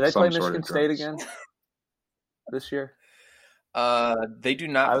LSD. Do they play Michigan State again this year? They do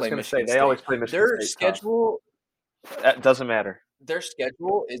not play Michigan State. They always play Michigan State. Their schedule that doesn't matter. Their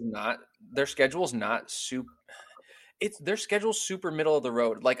schedule is not. Their schedule's not super. Their schedule's super middle of the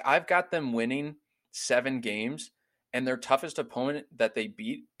road. Like I've got them winning 7 games. And their toughest opponent that they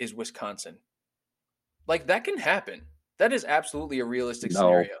beat is Wisconsin. Like, that can happen. That is absolutely a realistic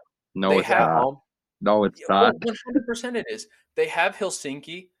scenario. No, it's not. No, it's not. 100% it is. They have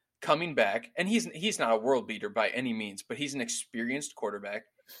Helsinki coming back, and he's not a world beater by any means, but he's an experienced quarterback.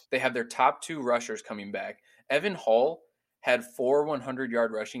 They have their top 2 rushers coming back. Evan Hall had 4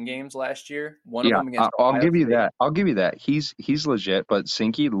 100-yard rushing games last year. One of them against I'll Ohio give you State. that. I'll give you that. He's legit, but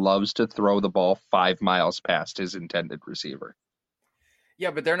Sinky loves to throw the ball 5 miles past his intended receiver. Yeah,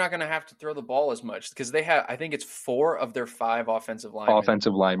 but they're not going to have to throw the ball as much because they have. I think it's 4 of their 5 offensive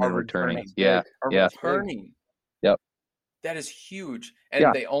linemen returning. Yeah. Returning. Yep. That is huge,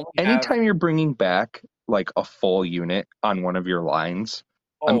 and they only anytime you're bringing back like a full unit on one of your lines.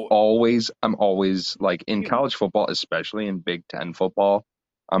 I'm always like in college football, especially in Big Ten football,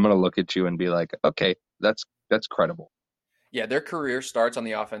 I'm going to look at you and be like, okay, that's credible. Yeah, their career starts on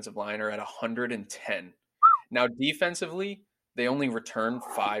the offensive line are at 110. Now, defensively, they only return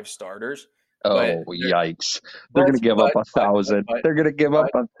 5 starters. Oh, yikes. They're going to give up 1,000. They're going to give up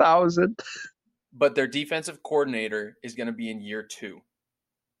 1,000. But their defensive coordinator is going to be in year 2.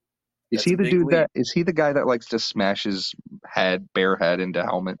 Is he the guy that likes to smash his bare head into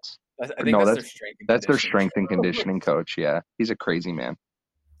helmets? I think that's their strength and conditioning coach. Yeah, he's a crazy man.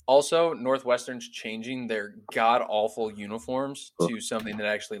 Also, Northwestern's changing their god-awful uniforms to something that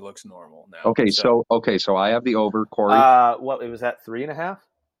actually looks normal now. Okay, so I have the over, Corey. It was at 3.5?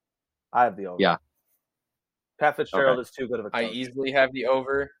 I have the over. Yeah. Pat Fitzgerald is too good of a coach. I easily have the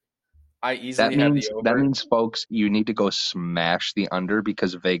over. That means, folks, you need to go smash the under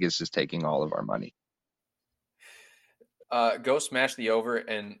because Vegas is taking all of our money. Go smash the over,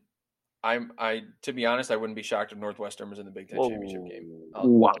 and to be honest, I wouldn't be shocked if Northwestern was in the Big Ten championship game.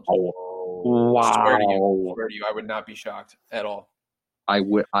 Wow! Swear to you, I would not be shocked at all. I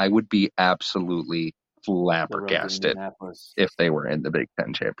would be absolutely flabbergasted if they were in the Big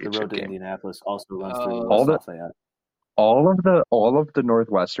Ten championship game. The road to game. Indianapolis also runs through Lafayette. All of the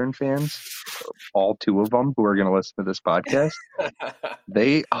Northwestern fans, all 2 of them who are going to listen to this podcast,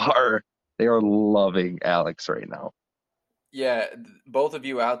 they are loving Alex right now. Yeah, both of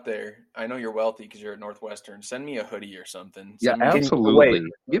you out there, I know you're wealthy because you're at Northwestern. Send me a hoodie or something. Absolutely.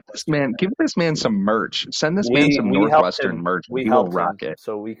 Give this man some merch. Send this man some Northwestern merch. We will rock it.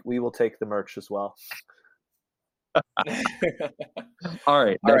 So we will take the merch as well. All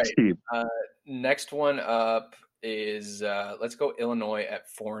right, next team. Next one up is let's go Illinois at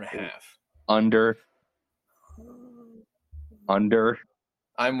 4.5. Under.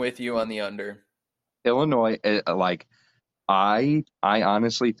 I'm with you on the under. Illinois, I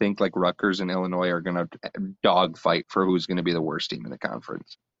honestly think like Rutgers and Illinois are going to dogfight for who's going to be the worst team in the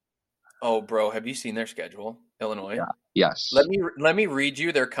conference. Oh, bro, have you seen their schedule? Illinois? Yeah. Yes. Let me read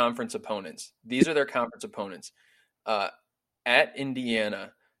you their conference opponents. These are their conference opponents. At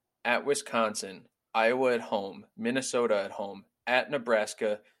Indiana, at Wisconsin, Iowa at home, Minnesota at home, at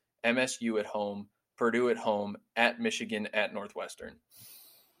Nebraska, MSU at home, Purdue at home, at Michigan, at Northwestern.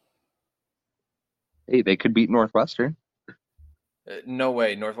 Hey, they could beat Northwestern. No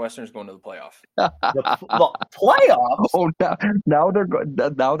way. Northwestern's going to the playoff. The playoffs? Oh, now they're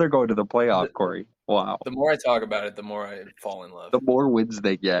going to the playoff, Corey. Wow. The more I talk about it, the more I fall in love. The more wins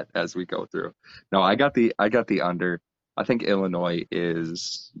they get as we go through. No, I got the under. I think Illinois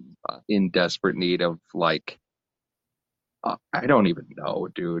is in desperate need of I don't even know,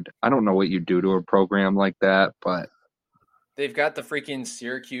 dude. I don't know what you do to a program like that, but they've got the freaking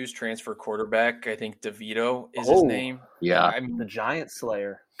Syracuse transfer quarterback. I think DeVito is his name. Yeah, I mean, the Giant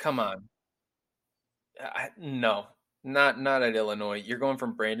Slayer. Come on, no, not at Illinois. You're going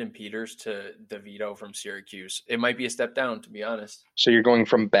from Brandon Peters to DeVito from Syracuse. It might be a step down, to be honest. So you're going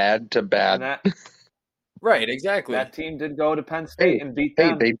from bad to bad. Right, exactly. That team did go to Penn State and beat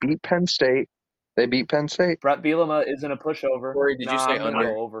them. They beat Penn State. Brett Bielema isn't a pushover. Corey, did you say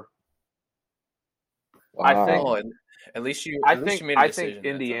under? Over. Wow. At least you I made a decision. think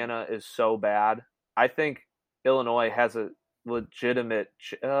Indiana is so bad. I think Illinois has a legitimate.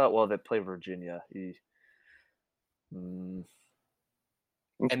 They play Virginia. And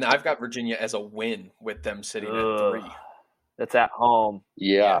I've got Virginia as a win with them sitting at 3. That's at home.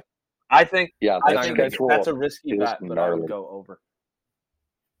 Yeah. I think. Yeah, that's a risky bet, but I would go over.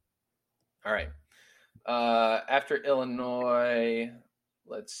 All right. After Illinois,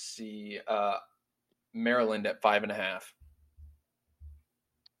 let's see. Maryland at 5.5.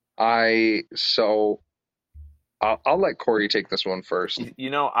 I'll let Corey take this one first.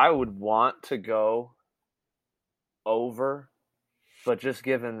 I would want to go over, but just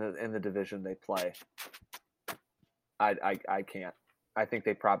given in the division they play, I can't. I think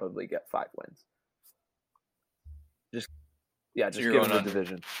they probably get 5 wins. Just given the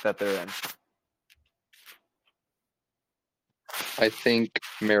division that they're in. I think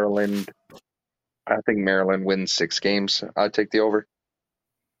Maryland wins 6 games. I'd take the over.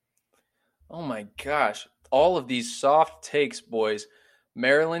 Oh my gosh. All of these soft takes, boys.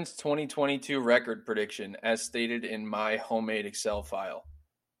 Maryland's 2022 record prediction, as stated in my homemade Excel file,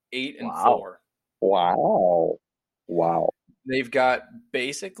 8-4. Wow. They've got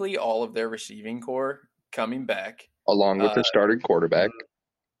basically all of their receiving core coming back, Along with their starting quarterback.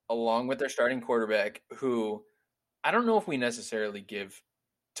 Who I don't know if we necessarily give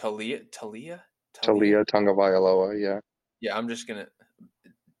Talia Tagovailoa, yeah. Yeah, I'm just gonna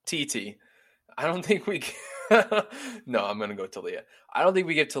TT. I don't think we. No, I'm gonna go Talia. I don't think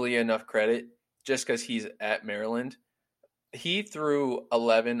we give Talia enough credit just because he's at Maryland. He threw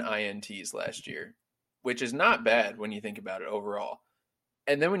 11 INTs last year, which is not bad when you think about it overall.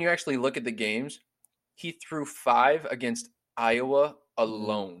 And then when you actually look at the games, he threw 5 against Iowa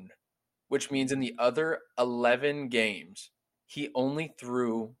alone, which means in the other 11 games, he only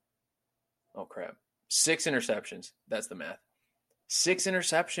threw, 6 interceptions. That's the math. 6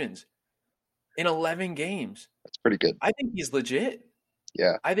 interceptions in 11 games. That's pretty good. I think he's legit.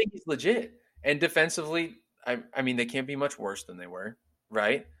 Yeah. I think he's legit. And defensively, I mean, they can't be much worse than they were,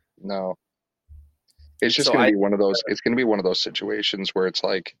 right? No. It's just going to be one of those. It's going to be one of those situations where it's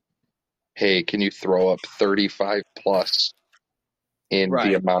like, hey, can you throw up 35 plus in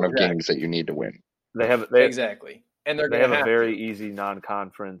the amount of games that you need to win? Exactly, and they have a very easy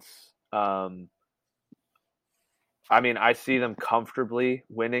non-conference. I mean, I see them comfortably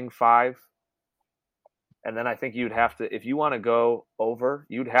winning 5. And then I think you'd have to, if you want to go over,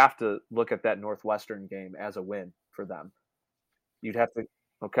 you'd have to look at that Northwestern game as a win for them. You'd have to,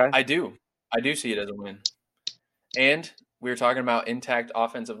 okay? I do see it as a win. And we were talking about intact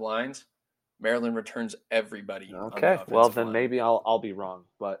offensive lines. Maryland returns everybody. Okay, well then maybe I'll be wrong,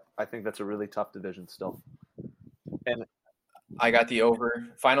 but I think that's a really tough division still. And I got the over.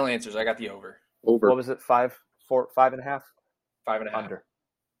 Final answers. I got the over. Over. What was it? 5.5? 5.5. Under.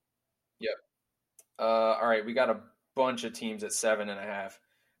 Yep. All right, we got a bunch of teams at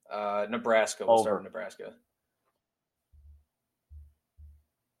 7.5. Nebraska. We'll start with Nebraska.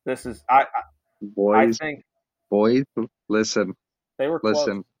 This is boys. Listen. They were close.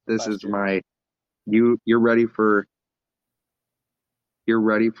 Listen. This is my. You're ready for. You're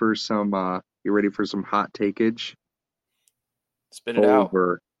ready for some. You're ready for some hot takeage. Spit it out.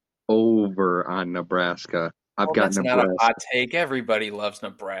 Over on Nebraska. I've got Nebraska. That's not a hot take. Everybody loves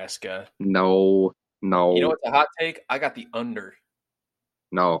Nebraska. No. You know what's a hot take? I got the under.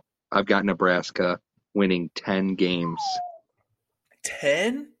 No, I've got Nebraska winning 10 games.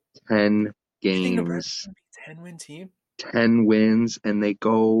 10? 10 games. You think Nebraska's going to be a 10-win team? 10 wins, and they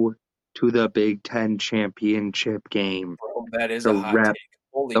go to the Big Ten championship game. Bro, that is a hot take.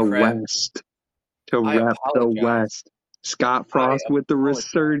 Holy crap. West. To rep the West. Scott Frost with the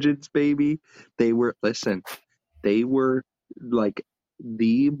resurgence, baby. They were like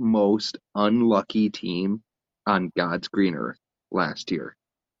the most unlucky team on God's green earth last year.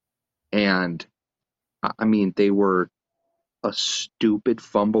 And, I mean, they were a stupid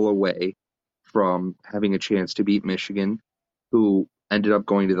fumble away from having a chance to beat Michigan, who ended up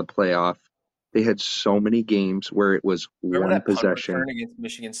going to the playoff. They had so many games where it was one possession. Punt return against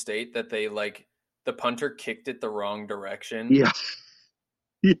Michigan State that they, the punter kicked it the wrong direction? Yeah.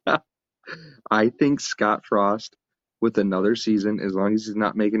 Yeah. I think Scott Frost, with another season, as long as he's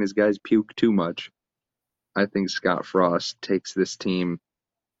not making his guys puke too much, I think Scott Frost takes this team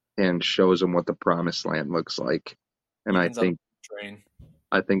and shows them what the promised land looks like. And I think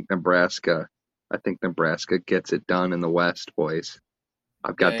Nebraska gets it done in the West, boys.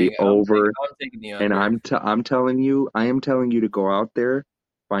 I've got the over, I'm taking the under. And I am telling you to go out there,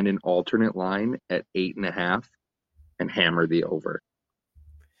 find an alternate line at 8.5, and hammer the over.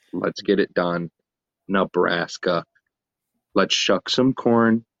 Let's get it done, Nebraska. Let's shuck some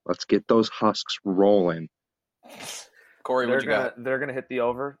corn. Let's get those husks rolling. Corey, what you got? They're gonna hit the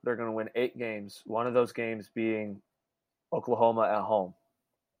over. They're gonna win 8 games. One of those games being Oklahoma at home.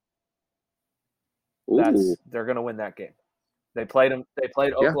 They're gonna win that game. They played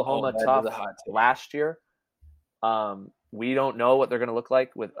Oklahoma tough last year. We don't know what they're going to look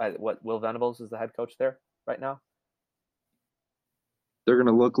like with what Will Venables is the head coach there right now. They're going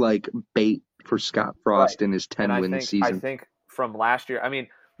to look like bait for Scott Frost in his 10-win season. I think from last year, I mean,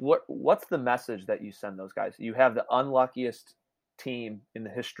 what's the message that you send those guys? You have the unluckiest team in the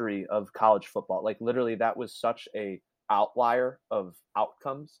history of college football. Like, literally, that was such a outlier of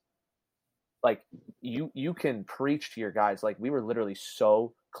outcomes. Like, you can preach to your guys. Like, we were literally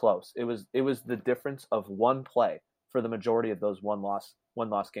so close. It was the difference of one play for the majority of those one loss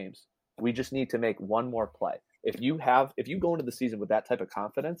games. We just need to make one more play. If you go into the season with that type of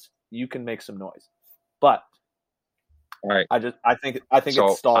confidence, you can make some noise. But all right, I think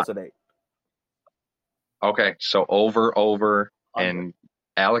it stalls at 8. Okay, so over, under. And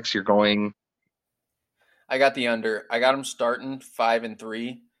Alex, you're going. I got the under. I got them starting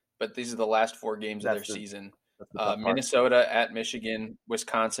 5-3, but these are the last 4 games of their season. That's the tough part. Minnesota at Michigan,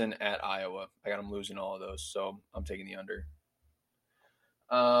 Wisconsin at Iowa. I got them losing all of those, so I'm taking the under.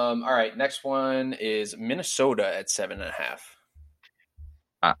 All right, next one is Minnesota at 7.5.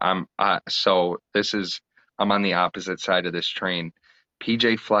 I'm on the opposite side of this train.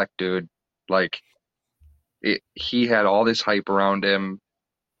 PJ Fleck, dude, like he had all this hype around him.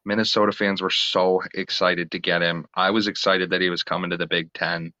 Minnesota fans were so excited to get him. I was excited that he was coming to the Big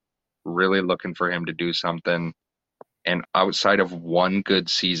Ten, really looking for him to do something. And outside of one good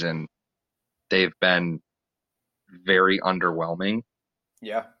season, they've been very underwhelming.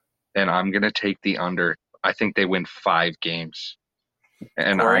 Yeah. And I'm going to take the under. I think they win 5 games.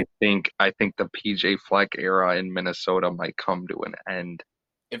 And Corey? I think the PJ Fleck era in Minnesota might come to an end.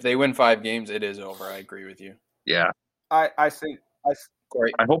 If they win 5 games, it is over. I agree with you. Yeah.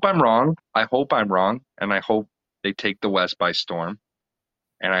 Corey? I hope I'm wrong. And I hope they take the West by storm.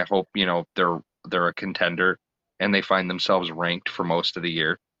 And I hope, they're a contender and they find themselves ranked for most of the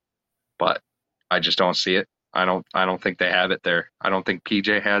year. But I just don't see it. I don't think they have it there. I don't think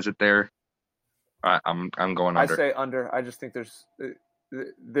PJ has it there. I'm going under. I say under. I just think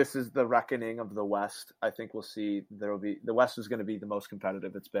this is the reckoning of the West. I think we'll see the West is going to be the most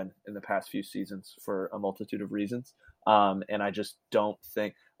competitive it's been in the past few seasons for a multitude of reasons. And I just don't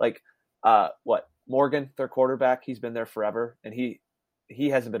think Morgan, their quarterback, he's been there forever, and he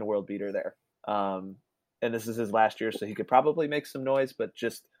hasn't been a world beater there. And this is his last year, so he could probably make some noise, but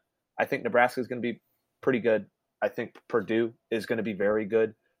just I think Nebraska is going to be pretty good. I think Purdue is going to be very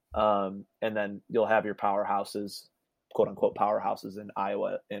good. And then you'll have your powerhouses, quote unquote powerhouses in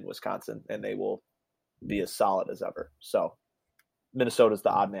Iowa and Wisconsin, and they will be as solid as ever. So Minnesota's the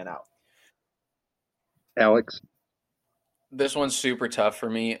odd man out. Alex? This one's super tough for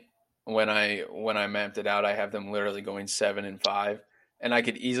me. When I mapped it out, I have them literally going 7-5, and I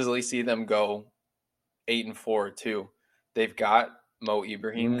could easily see them go 8-4 too. They've got Mo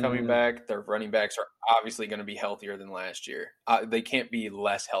Ibrahim coming back. Their running backs are obviously going to be healthier than last year. They can't be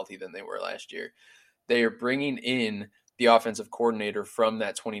less healthy than they were last year. They are bringing in the offensive coordinator from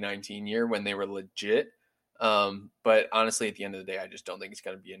that 2019 year when they were legit. But honestly, at the end of the day, I just don't think it's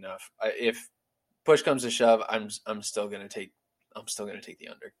going to be enough. If push comes to shove, I'm still going to take the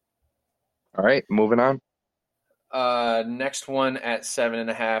under. All right, moving on. Next one at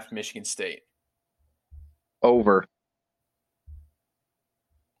 7.5, Michigan State. Over.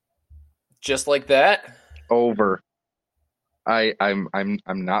 Just like that? Over. I'm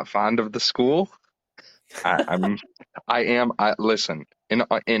not fond of the school. Listen,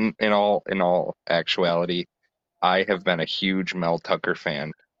 in all actuality, I have been a huge Mel Tucker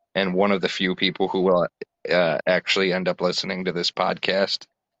fan, and one of the few people who will actually end up listening to this podcast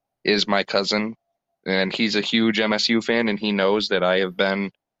is my cousin, and he's a huge MSU fan, and he knows that I have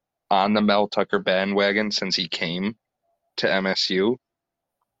been on the Mel Tucker bandwagon since he came to MSU.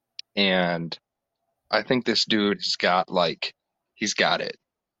 And I think this dude he's got it.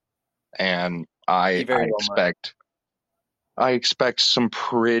 And I expect some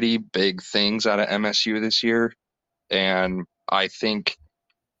pretty big things out of MSU this year. And I think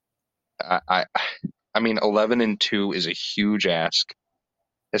I mean 11-2 is a huge ask,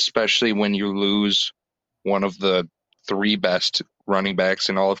 especially when you lose one of the 3 best running backs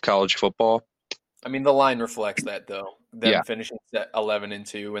in all of college football. I mean, the line reflects that, though. Them finishing at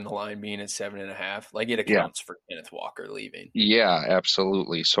 11-2 and the line being at 7.5, like it accounts for Kenneth Walker leaving. Yeah,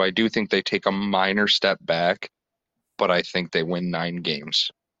 absolutely. So I do think they take a minor step back, but I think they win 9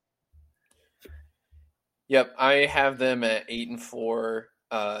 games. Yep, I have them at 8-4.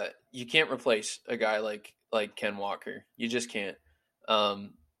 You can't replace a guy like Ken Walker. You just can't.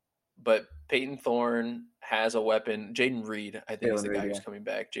 But Peyton Thorne has a weapon. Jaden Reed, I think, is the guy who's coming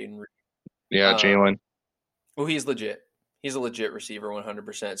back. Jaden Reed. Yeah, Jalen. Well, he's legit. He's a legit receiver,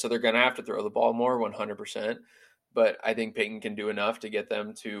 100%. So they're going to have to throw the ball more, 100%. But I think Peyton can do enough to get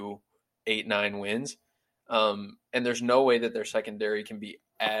them to 8-9 wins. And there's no way that their secondary can be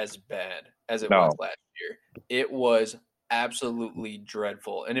as bad as it was last year. It was absolutely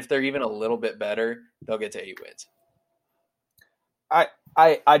dreadful. And if they're even a little bit better, they'll get to 8 wins.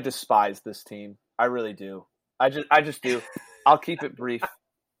 I despise this team. I really do. I just do. I'll keep it brief.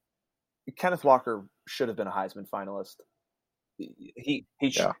 Kenneth Walker should have been a Heisman finalist. He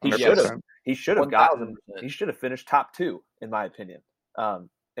should have. He should have gotten. He should have finished top 2, in my opinion.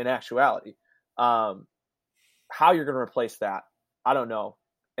 In actuality, how you're going to replace that, I don't know.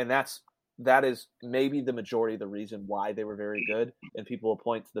 And that is maybe the majority of the reason why they were very good. And people will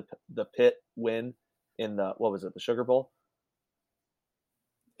point to the Pitt win in the the Sugar Bowl.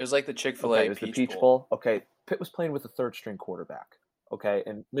 It was like the Chick-fil-A Okay, it was the Peach Bowl. Okay, Pitt was playing with a third-string quarterback. Okay,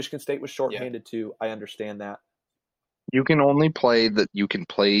 and Michigan State was shorthanded too. I understand that. You can only play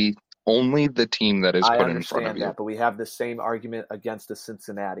only the team that is I put in front of understand you. that, but we have the same argument against the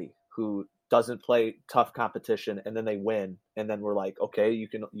Cincinnati, who doesn't play tough competition, and then they win, and then we're like, okay,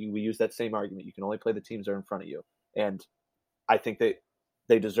 we use that same argument. You can only play the teams that are in front of you, and I think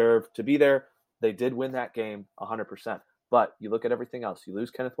they deserve to be there. They did win that game 100%. But you look at everything else. You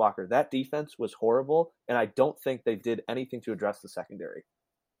lose Kenneth Walker. That defense was horrible, and I don't think they did anything to address the secondary.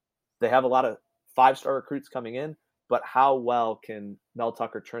 They have a lot of 5-star recruits coming in, but how well can Mel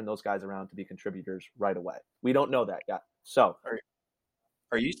Tucker turn those guys around to be contributors right away? We don't know that yet. So,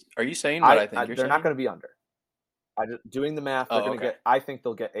 are you saying what I think you're saying? They're not going to be under. Doing the math, they're going to get. I think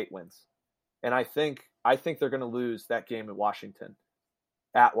they'll get 8 wins, and I think they're going to lose that game at Washington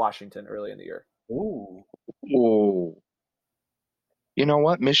early in the year. Ooh. You know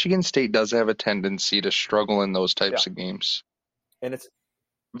what? Michigan State does have a tendency to struggle in those types of games. And it's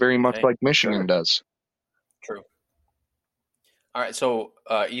very much like Michigan does. True. All right, so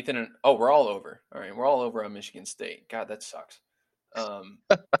Ethan we're all over. All right, we're all over on Michigan State. God, that sucks. All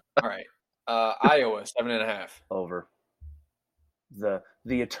right. Iowa 7.5. Over. The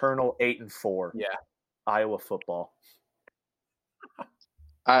eternal 8-4. Yeah. Iowa football.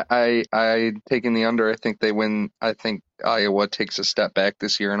 I taking the under. I think they win. I think Iowa takes a step back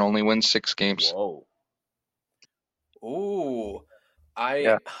this year and only wins 6 games. Whoa. Ooh.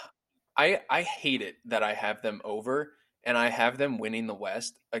 I hate it that I have them over and I have them winning the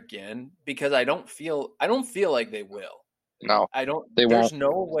West again because I don't feel like they will. No. They won't. There's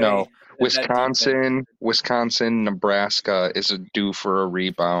no way. No. Wisconsin, Nebraska is due for a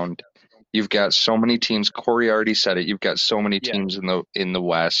rebound. You've got so many teams. Corey already said it. You've got so many teams in the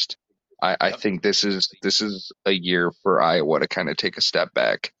West. I think this is a year for Iowa to kind of take a step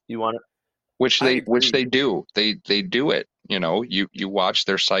back. You want it? Which they do. They do it. You know, you watch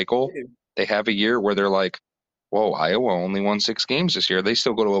their cycle. They have a year where they're like, whoa, Iowa only won 6 games this year. They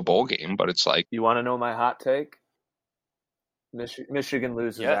still go to a bowl game, but it's like. You want to know my hot take? Michigan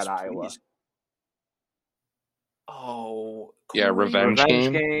loses at Iowa. Oh, Corey. Yeah, revenge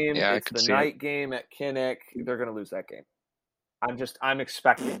game. Yeah, it's the night game at Kinnick. They're going to lose that game. I'm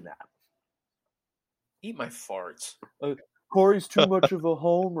expecting that. Eat my farts. Corey's too much of a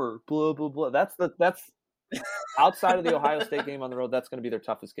homer. Blah blah blah. That's outside of the Ohio State game on the road. That's going to be their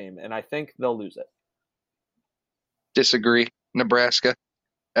toughest game, and I think they'll lose it. Disagree. Nebraska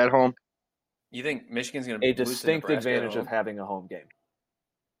at home. You think Michigan's going to be a distinct advantage of having a home game?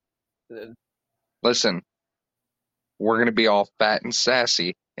 Listen, we're going to be all fat and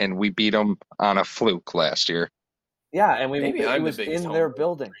sassy, and we beat them on a fluke last year. Yeah, and it was in their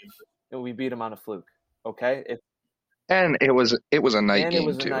building, and we beat them on a fluke. Okay, and it was a night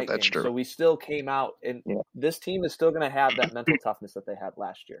game too. That's true. So we still came out, and this team is still going to have that mental toughness that they had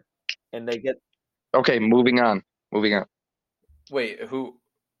last year, and they get. Okay, moving on. Wait, who?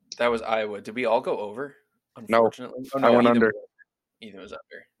 That was Iowa. Did we all go over? Unfortunately, no, I went under. Ethan was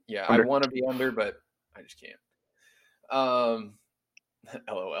under. Yeah, I want to be under, but I just can't. LOL.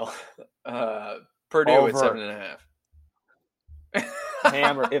 Purdue over. At 7.5.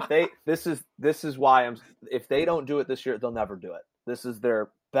 Hammer. This is why if they don't do it this year, they'll never do it. This is their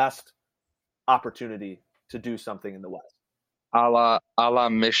best opportunity to do something in the West. A la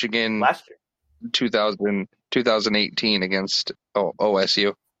Michigan last year. 2018 against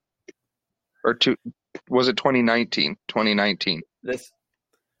OSU. Was it 2019? 2019. All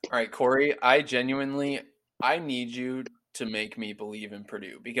right, Corey, I need you to make me believe in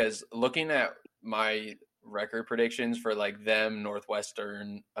Purdue because looking at my record predictions for like them,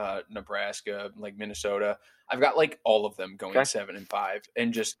 Northwestern, Nebraska, like Minnesota, I've got like all of them going 7-5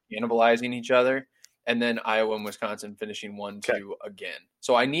 and just cannibalizing each other, and then Iowa and Wisconsin finishing 1-2 again.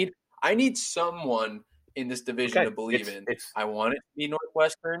 So I need someone in this division to believe in. I want it to be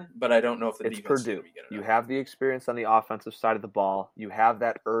Northwestern, but I don't know if the defense Purdue. Is going to be good enough. You have the experience on the offensive side of the ball. You have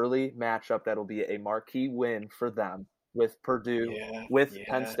that early matchup that'll be a marquee win for them with Purdue, with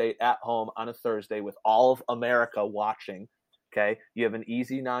Penn State at home on a Thursday with all of America watching. Okay, you have an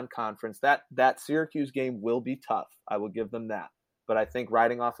easy non-conference. That Syracuse game will be tough. I will give them that. But I think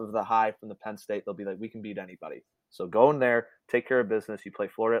riding off of the high from the Penn State, they'll be like, we can beat anybody. So go in there, take care of business. You play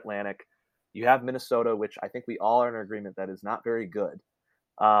Florida Atlantic. You have Minnesota, which I think we all are in agreement that is not very good.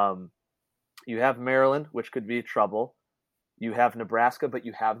 You have Maryland, which could be trouble. You have Nebraska, but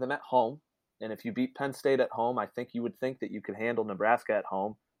you have them at home. And if you beat Penn State at home, I think you would think that you could handle Nebraska at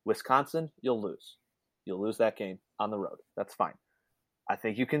home. Wisconsin, you'll lose. You'll lose that game on the road. That's fine. I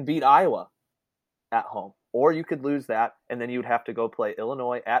think you can beat Iowa at home. Or you could lose that, and then you'd have to go play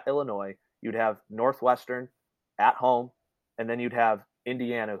Illinois at Illinois. You'd have Northwestern at home, and then you'd have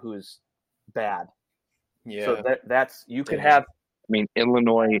Indiana, who's bad. Yeah. So that's you could have. I mean,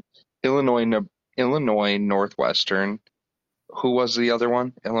 Illinois, Northwestern. Who was the other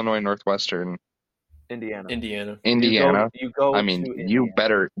one? Illinois, Northwestern, Indiana. You go. I mean, to you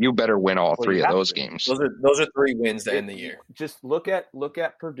better win all three of those games. Those are 3 wins to end the year. Just look at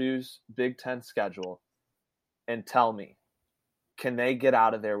Purdue's Big Ten schedule, and tell me, can they get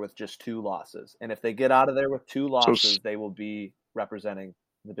out of there with just 2 losses? And if they get out of there with 2 losses, they will be representing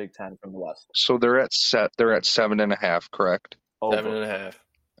the Big Ten from the West. So they're at 7.5, correct? Over. 7.5.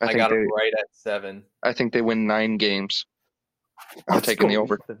 I got them right at 7. I think they win 9 games. I'm taking the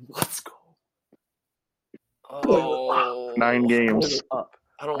over. Let's go. Oh, 9 games. Up.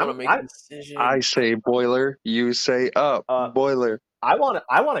 I don't want to make a decision. I say boiler. You say up. Boiler. I want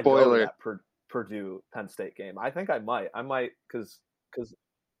to go to that Purdue Penn State game. I think I might because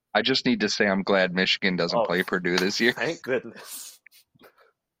I just need to say I'm glad Michigan doesn't play Purdue this year. Thank goodness.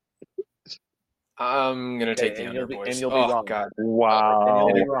 I'm gonna take the under, boys. And you'll be wrong. God. Wow.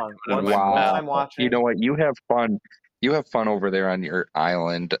 And you'll be wrong. Once I'm watching. You know what? You have fun. You have fun over there on your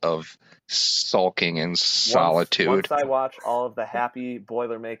island of sulking and solitude. Once I watch all of the happy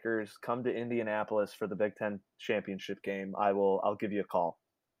Boilermakers come to Indianapolis for the Big Ten championship game, I'll give you a call.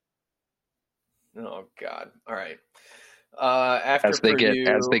 Oh God! All right. After as they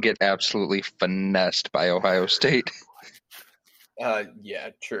get absolutely finessed by Ohio State. Yeah,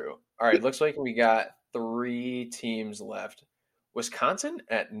 true. All right. Looks like we got 3 teams left. Wisconsin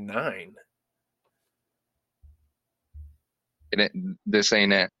at 9. This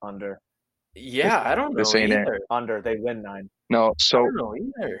ain't it. Under. Yeah, I don't know. This ain't either. it. Under. They win 9. No, so I don't know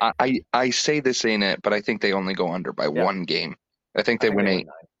either. I say this ain't it, but I think they only go under by 1 game. I think they win 8.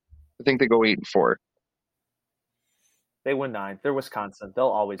 I think they go 8-4. They win 9. They're Wisconsin. They'll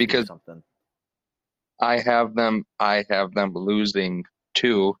always do something. I have them losing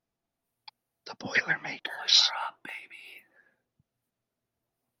to the Boilermakers. Up, baby.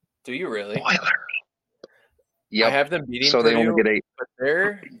 Do you really? Boiler. Yep. I have them beating so Purdue, they only get 8. But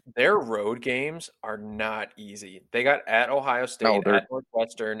their road games are not easy. They got at Ohio State, at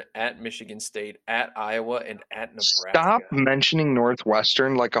Northwestern, at Michigan State, at Iowa, and at Nebraska. Stop mentioning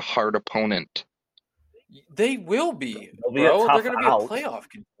Northwestern like a hard opponent. They will be, bro. They're going to be a playoff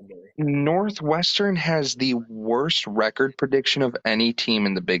contender. Northwestern has the worst record prediction of any team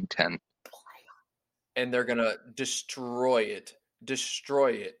in the Big Ten. And they're going to destroy it.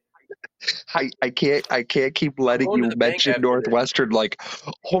 I can't keep letting you mention Northwestern like,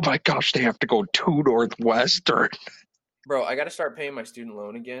 oh my gosh, they have to go to Northwestern. Bro, I got to start paying my student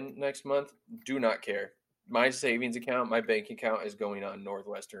loan again next month. Do not care. My savings account, my bank account is going on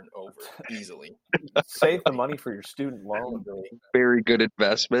Northwestern over easily. Save the money for your student loan. Very good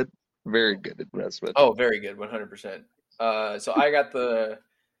investment. Very good investment. Oh, very good, 100%. So I got the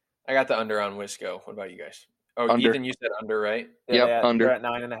under on Wisco. What about you guys? Oh, under. Ethan, you said under, right? Yep, under. They're at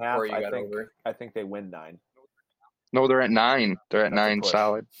 9.5. Or you got over? I think they win 9. No, they're at 9. They're at 9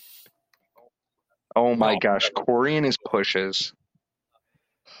 solid. Oh my gosh, Corey and his pushes.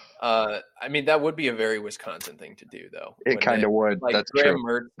 I mean, that would be a very Wisconsin thing to do, though. It kind of would. Like, that's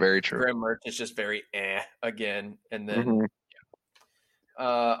true. Very true. Graham Mertz is just very again, and then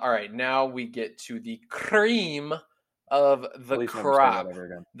all right, now we get to the cream of the crop,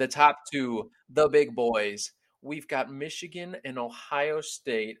 the top 2, the big boys. We've got Michigan and Ohio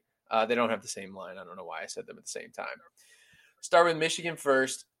State. They don't have the same line. I don't know why I said them at the same time. Start with Michigan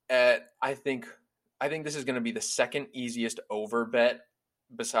first. I think this is going to be the second easiest over bet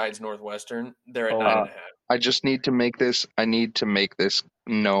besides Northwestern. They're at 9.5. I just need to make this. I need to make this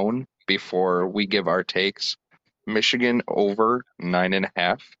known before we give our takes. Michigan over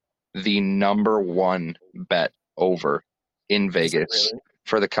 9.5. The number 1 bet over in Vegas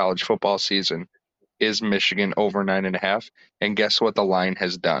for the college football season is Michigan over 9.5. And guess what the line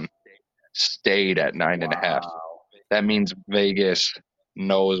has done? Stayed at 9.5. Wow. That means Vegas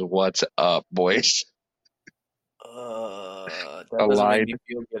knows what's up, boys. That doesn't make me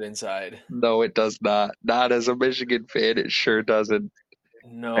feel good inside. No, it does not. Not as a Michigan fan, it sure doesn't.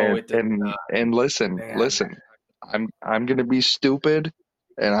 No, it does not. And listen. I'm gonna be stupid,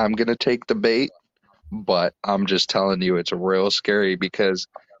 and I'm gonna take the bait. But I'm just telling you, it's real scary because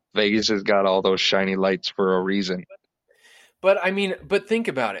Vegas has got all those shiny lights for a reason. But think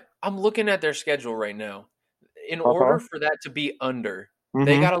about it. I'm looking at their schedule right now. In order for that to be under,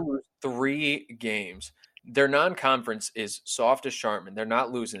 they got to lose 3 games. Their non-conference is soft as Charmin. They're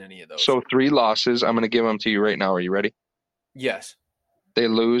not losing any of those. So 3 losses. I'm going to give them to you right now. Are you ready? Yes. They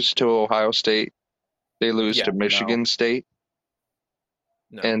lose to Ohio State. They lose to Michigan State.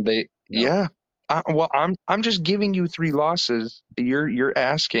 No. And I'm just giving you 3 losses. You're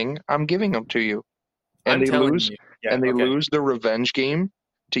asking, I'm giving them to you. And I'm telling you. Yeah, and they lose the revenge game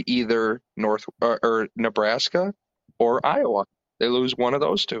to either or Nebraska or Iowa. They lose one of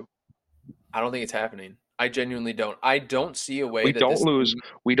those 2. I don't think it's happening. I genuinely don't. I don't see a way We that don't lose.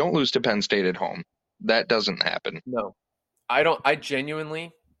 We don't lose to Penn State at home. That doesn't happen. No, I don't. I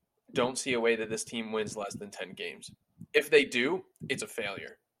genuinely don't see a way that this team wins less than 10 games. If they do, it's a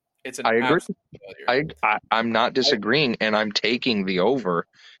failure. It's an absolute failure. I'm not disagreeing, and I'm taking the over.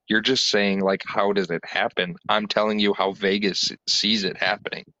 You're just saying, like, how does it happen? I'm telling you how Vegas sees it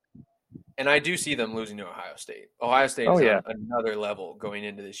happening. And I do see them losing to Ohio State. Ohio State is on another level going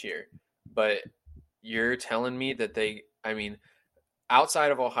into this year. But you're telling me that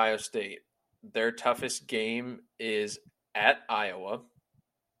outside of Ohio State, their toughest game is at Iowa,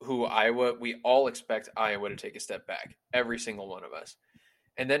 we all expect Iowa to take a step back, every single one of us.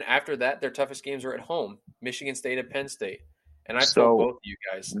 And then after that, their toughest games are at home, Michigan State and Penn State. And I told both of you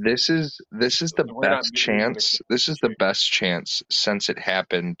guys. This is the best chance. This is the best chance since it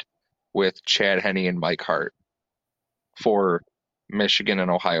happened with Chad Henne and Mike Hart for Michigan and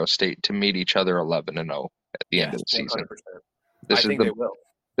Ohio State to meet each other 11-0 at the end of the season. 100%. I think they will.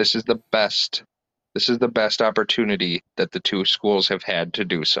 This is the best. This is the best opportunity that the 2 schools have had to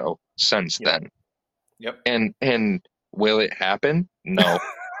do so since then. Yep. And will it happen? No.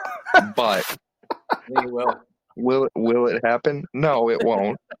 But it will. Will it happen? No, it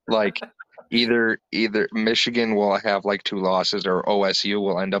won't. Like either Michigan will have like 2 losses or OSU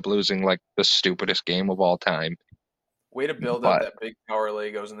will end up losing like the stupidest game of all time. Way to build up that big power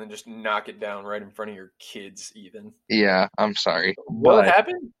Legos and then just knock it down right in front of your kids, Ethan. Yeah, I'm sorry. Will it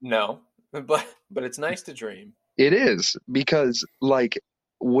happen? No. But it's nice to dream. It is, because like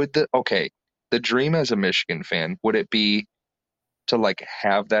the dream as a Michigan fan, would it be to like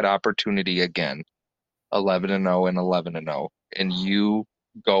have that opportunity again, 11-0 and 11-0, and you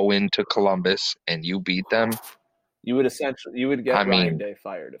go into Columbus and you beat them? You would get Ryan Day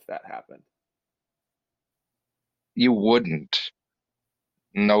fired if that happened. You wouldn't.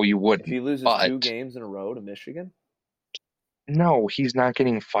 No, you wouldn't. If he loses 2 games in a row to Michigan? No, he's not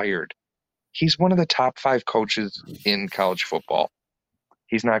getting fired. He's one of the top 5 coaches in college football.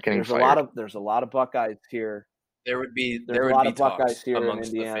 He's not getting fired. There's a lot of Buckeyes here. There would be Buckeyes here in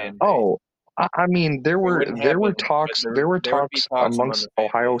Indiana. Oh, I mean, there were talks amongst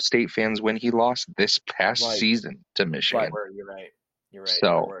Ohio State fans when he lost this past season to Michigan. You're right.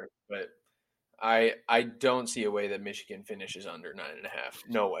 So, but I don't see a way that Michigan finishes under 9.5.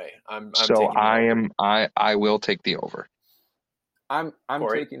 No way. I will take the over. I'm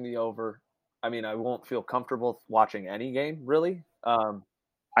taking the over. I mean, I won't feel comfortable watching any game, really. And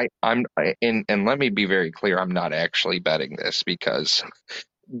let me be very clear, I'm not actually betting this, because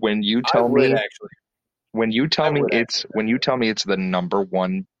when you tell me it's the number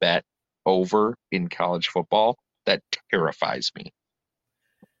 1 bet over in college football, that terrifies me.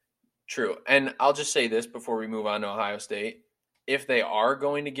 True. And I'll just say this before we move on to Ohio State. If they are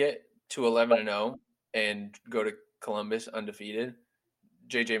going to get to 11-0 and go to Columbus undefeated,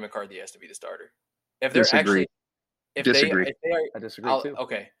 J.J. McCarthy has to be the starter. If they're Disagree. I disagree too.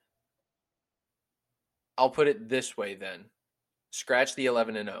 Okay. I'll put it this way then. Scratch the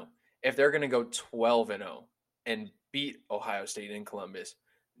 11-0. If they're going to go 12-0 and beat Ohio State in Columbus,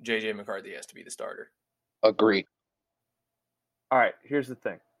 J.J. McCarthy has to be the starter. Agree. All right, here's the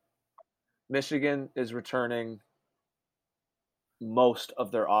thing. Michigan is returning most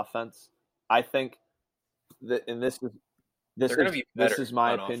of their offense. I think that, and this is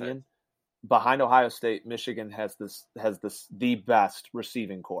my opinion. Offense. Behind Ohio State, Michigan has the best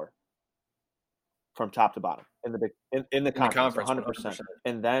receiving core from top to bottom in the conference 100%.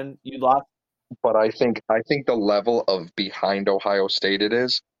 And then you lost. But I think the level of behind Ohio State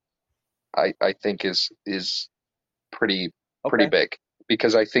I think is pretty big,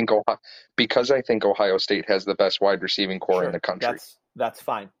 because I think Ohio State has the best wide receiving core in the country. That's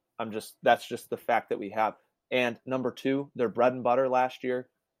fine. That's just the fact that we have. And number 2, their bread and butter last year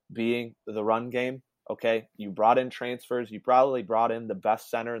being the run game. Okay, you brought in transfers. You probably brought in the best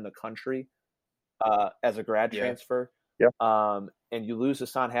center in the country as a grad transfer. Yeah. And you lose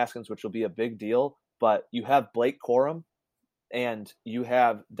Hassan Haskins, which will be a big deal. But you have Blake Corum and you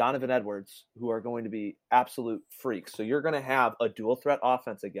have Donovan Edwards, who are going to be absolute freaks. So you're going to have a dual threat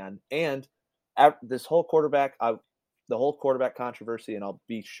offense again. And this whole quarterback controversy, and I'll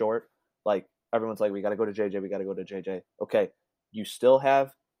be short. Like, everyone's like, we got to go to JJ. Okay, you still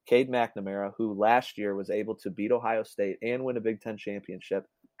have Cade McNamara, who last year was able to beat Ohio State and win a Big Ten championship.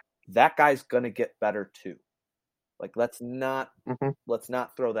 that guy's going to get better too. Like, let's not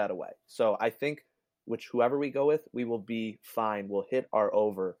throw that away. So I think whoever we go with, we will be fine. We'll hit our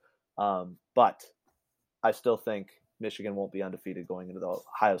over. But I still think Michigan won't be undefeated going into the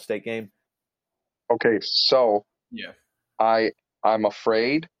Ohio State game. Okay, so yeah, I'm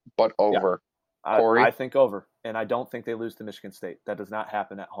afraid, but over. Yeah. Corey? I think over, and I don't think they lose to Michigan State. That does not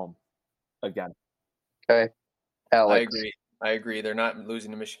happen at home again. Okay, Alex. I agree. They're not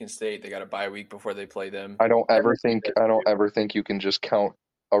losing to Michigan State. They got a bye week before they play them. I don't ever think you can just count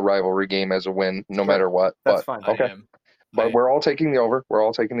a rivalry game as a win, no matter what. That's fine. Okay. But we're all taking the over.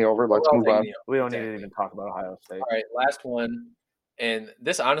 Let's move on. We don't need to even talk about Ohio State. All right, last one. And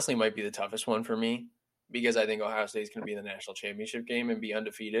this honestly might be the toughest one for me because I think Ohio State is going to be in the national championship game and be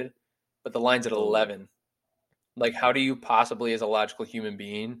undefeated. But the line's at 11. Like, how do you possibly, as a logical human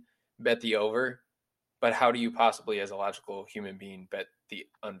being, bet the over? But how do you possibly, as a logical human being, bet the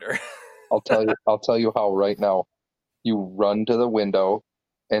under? I'll tell you how right now. You run to the window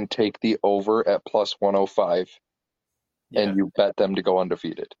and take the over at plus 105, and you bet them to go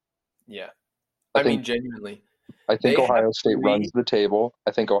undefeated. Yeah. I mean, genuinely. I think Ohio State runs the table.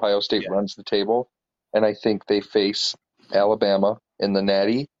 And I think they face Alabama in the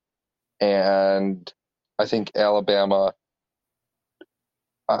Natty. And I think Alabama,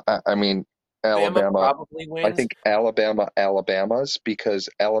 Alabama probably wins. I think Alabama's because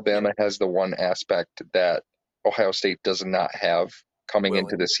Alabama has the one aspect that Ohio State does not have coming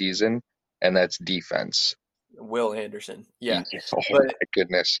into the season, and that's defense. Will Anderson. Yeah. My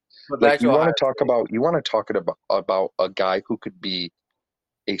goodness. But you want to talk about a guy who could be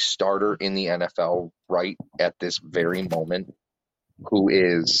a starter in the NFL right at this very moment, who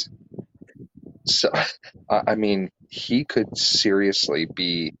is he could seriously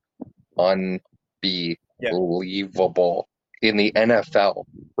be unbelievable in the NFL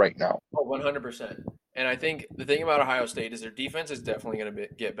right now. Oh, 100%. And I think the thing about Ohio State is their defense is definitely going to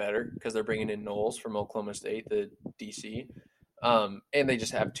get better because they're bringing in Knowles from Oklahoma State, the DC, and they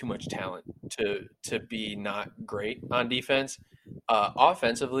just have too much talent to be not great on defense.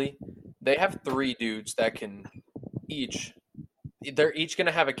 Offensively, they have 3 dudes that can they're each going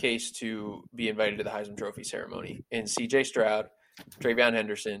to have a case to be invited to the Heisman Trophy ceremony. And C.J. Stroud, Travion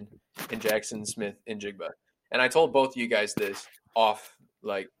Henderson, and Jackson Smith and Jigba. And I told both of you guys this off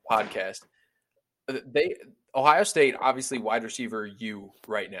podcast. Ohio State, obviously wide receiver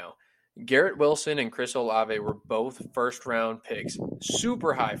right now. Garrett Wilson and Chris Olave were both first-round picks,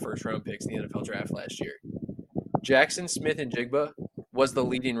 super high first-round picks in the NFL draft last year. Jackson Smith and Jigba was the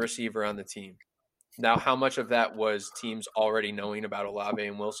leading receiver on the team. Now, how much of that was teams already knowing about Olave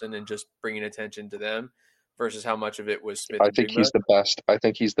and Wilson and just bringing attention to them versus how much of it was Smith and Jigba? I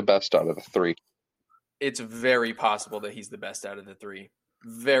think he's the best out of the 3. It's very possible that he's the best out of the 3.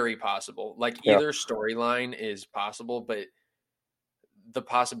 Very possible. Either storyline is possible, but the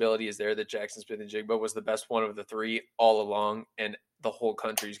possibility is there that Jackson Smith and Jigba was the best one of the 3 all along, and the whole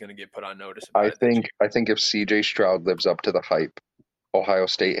country is going to get put on notice. I think if C.J. Stroud lives up to the hype, Ohio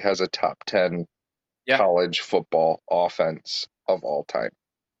State has a top 10 college football offense of all time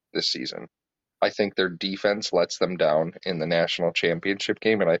this season. I think their defense lets them down in the national championship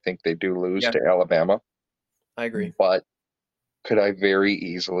game, and I think they do lose to Alabama. I agree. But could I very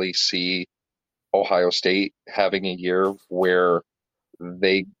easily see Ohio State having a year where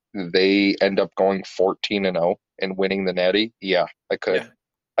they end up going 14-0 and winning the Natty? Yeah, I could. Yeah.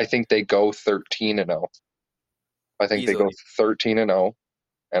 I think they go 13-0. I think they go 13-0,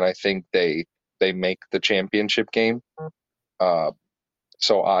 and I think they make the championship game. So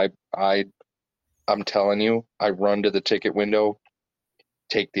I'm telling you, I run to the ticket window,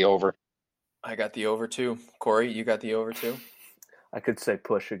 take the over. I got the over too. Corey, you got the over too? I could say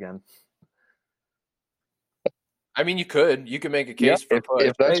push again. I mean, you could make a case for push.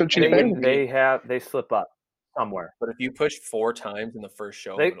 If that's what you think. They slip up somewhere. But if you push 4 times in the first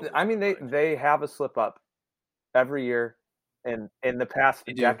show, they have a slip up every year. And in the past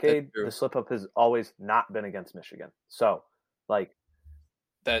decade, the slip up has always not been against Michigan. So,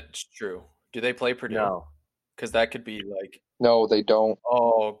 that's true. Do they play Purdue? No, because that could be No, they don't.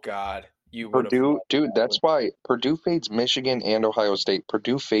 Oh God, Purdue, dude. That's why Purdue fades Michigan and Ohio State.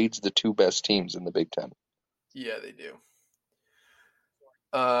 Purdue fades the 2 best teams in the Big Ten. Yeah, they do.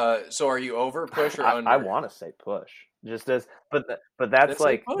 So are you over push or under? I want to say push, but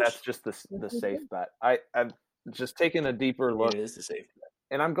that's just the safe bet. I'm just taking a deeper look. It is the safe bet,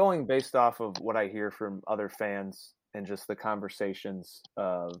 and I'm going based off of what I hear from other fans and just the conversations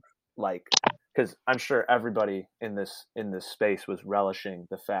of because I'm sure everybody in this space was relishing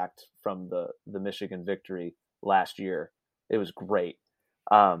the fact from the Michigan victory last year. It was great.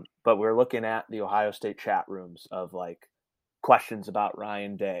 But we're looking at the Ohio State chat rooms of like questions about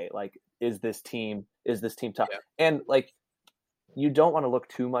Ryan Day. Like, is this team tough? Yeah. And like, you don't want to look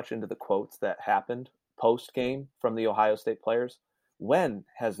too much into the quotes that happened post game from the Ohio State players. When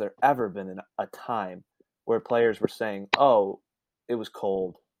has there ever been a time where players were saying, "Oh, it was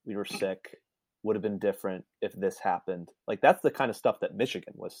cold, we were sick, would have been different if this happened"? Like, that's the kind of stuff that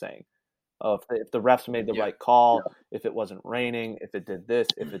Michigan was saying. Oh, if the refs made the right call, if it wasn't raining, if it did this,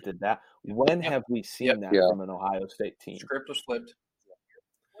 if it did that. When have we seen that from an Ohio State team? Script was flipped.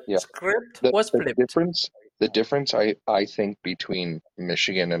 Yeah. Script was flipped. The difference I think between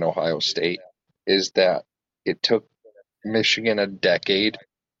Michigan and Ohio State is that it took Michigan a decade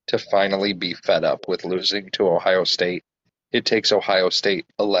to finally be fed up with losing to Ohio State. It takes Ohio State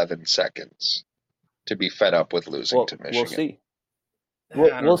 11 seconds to be fed up with losing to Michigan. We'll see.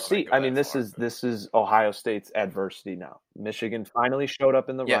 We'll see. I mean, this is Ohio State's adversity now. Michigan finally showed up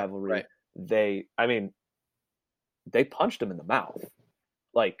in the rivalry. Right. They punched him in the mouth.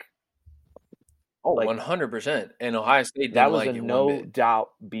 Like, 100%. And Ohio State didn't that was like a it no doubt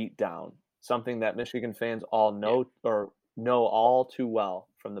beatdown. Something that Michigan fans all know or know all too well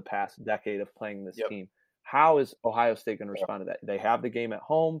from the past decade of playing this team. How is Ohio State going to respond to that? They have the game at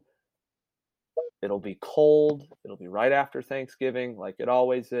home. It'll be cold. It'll be right after Thanksgiving, like it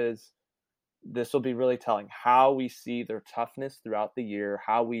always is. This will be really telling how we see their toughness throughout the year,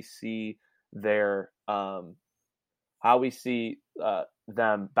 how we see their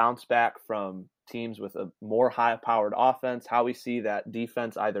them bounce back from teams with a more high-powered offense, how we see that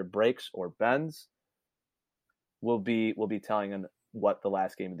defense either breaks or bends. Will be telling them what the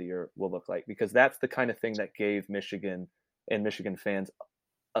last game of the year will look like, because that's the kind of thing that gave Michigan and Michigan fans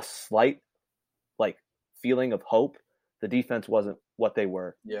a slight feeling of hope. The defense wasn't what they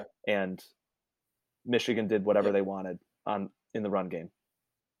were. Yeah. And Michigan did whatever they wanted in the run game.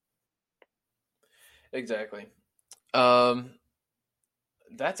 Exactly.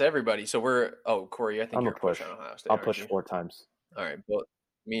 That's everybody. So Corey, I think you're pushing Ohio State. I'll push 4 times. All right. Well,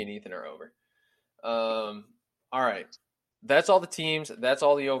 me and Ethan are over. All right. That's all the teams. That's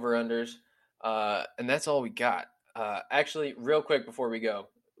all the over-unders. And that's all we got. Actually, real quick before we go,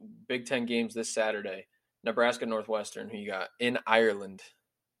 Big Ten games this Saturday. Nebraska, Northwestern. Who you got? In Ireland.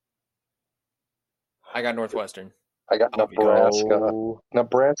 I got Northwestern. I got Nebraska.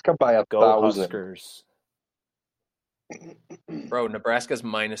 Nebraska by 1,000. Go Huskers. Bro, Nebraska's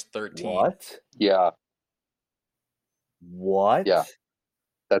minus 13. What? Yeah. What? Yeah.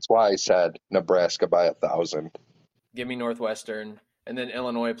 That's why I said Nebraska by 1,000. Give me Northwestern. And then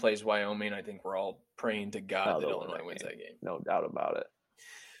Illinois plays Wyoming. I think we're all praying to God that Illinois wins that game. No doubt about it.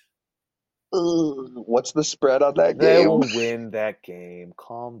 What's the spread on that game? They will win that game.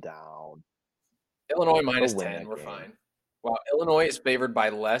 Calm down. Illinois minus 10. We're fine. Wow, Illinois is favored by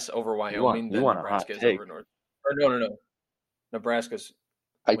less over Wyoming than Nebraska is over North. Or no. Nebraska's.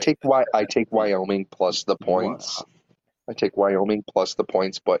 I take Wyoming plus the points. I take Wyoming plus the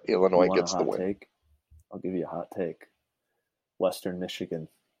points, but Illinois gets the win. Take? I'll give you a hot take. Western Michigan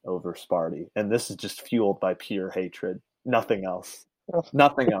over Sparty. And this is just fueled by pure hatred. Nothing else.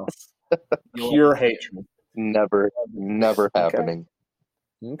 Nothing else. Pure hatred. Never happening.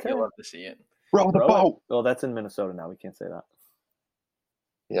 Okay. You'll love to see it. Row the boat. Well, that's in Minnesota now. We can't say that.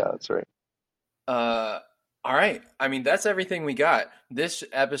 Yeah, that's right. All right. I mean, that's everything we got. This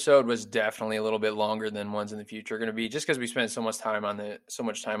episode was definitely a little bit longer than ones in the future are going to be, just because we spent so much time on the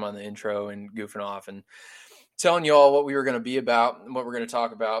intro and goofing off and telling you all what we were going to be about and what we're going to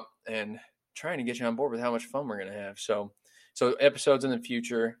talk about and trying to get you on board with how much fun we're going to have. So episodes in the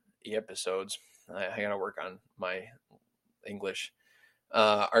future, I got to work on my English,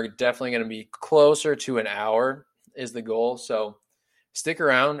 are definitely going to be closer to an hour is the goal. So stick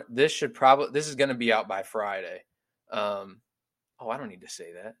around. This is going to be out by Friday. I don't need to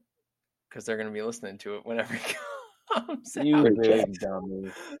say that because they're going to be listening to it whenever it comes out. You big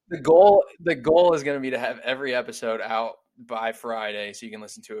dummy. The goal is going to be to have every episode out by Friday so you can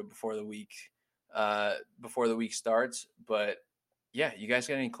listen to it before the week starts. But yeah, you guys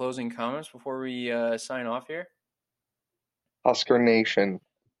got any closing comments before we sign off here? Husker Nation,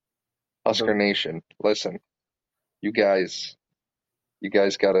 listen, you guys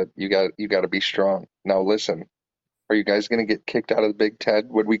gotta be strong. Now listen, are you guys gonna get kicked out of the Big Ten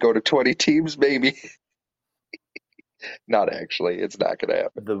when we go to 20 teams? Maybe. Not actually. It's not gonna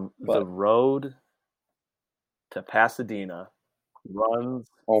happen. The road to Pasadena runs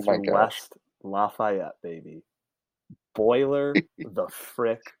through West Lafayette, baby. Boiler the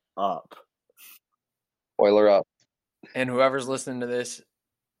frick up. Boiler up. And whoever's listening to this,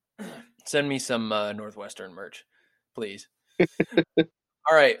 send me some Northwestern merch, please.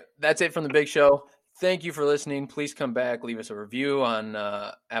 All right. That's it from the Big Show. Thank you for listening. Please come back. Leave us a review on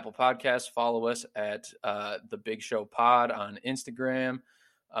Apple Podcasts. Follow us at The Big Show Pod on Instagram.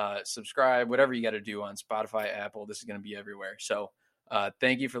 Subscribe, whatever you got to do on Spotify, Apple. This is going to be everywhere. So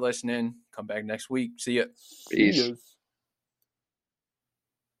thank you for listening. Come back next week. See ya. Peace.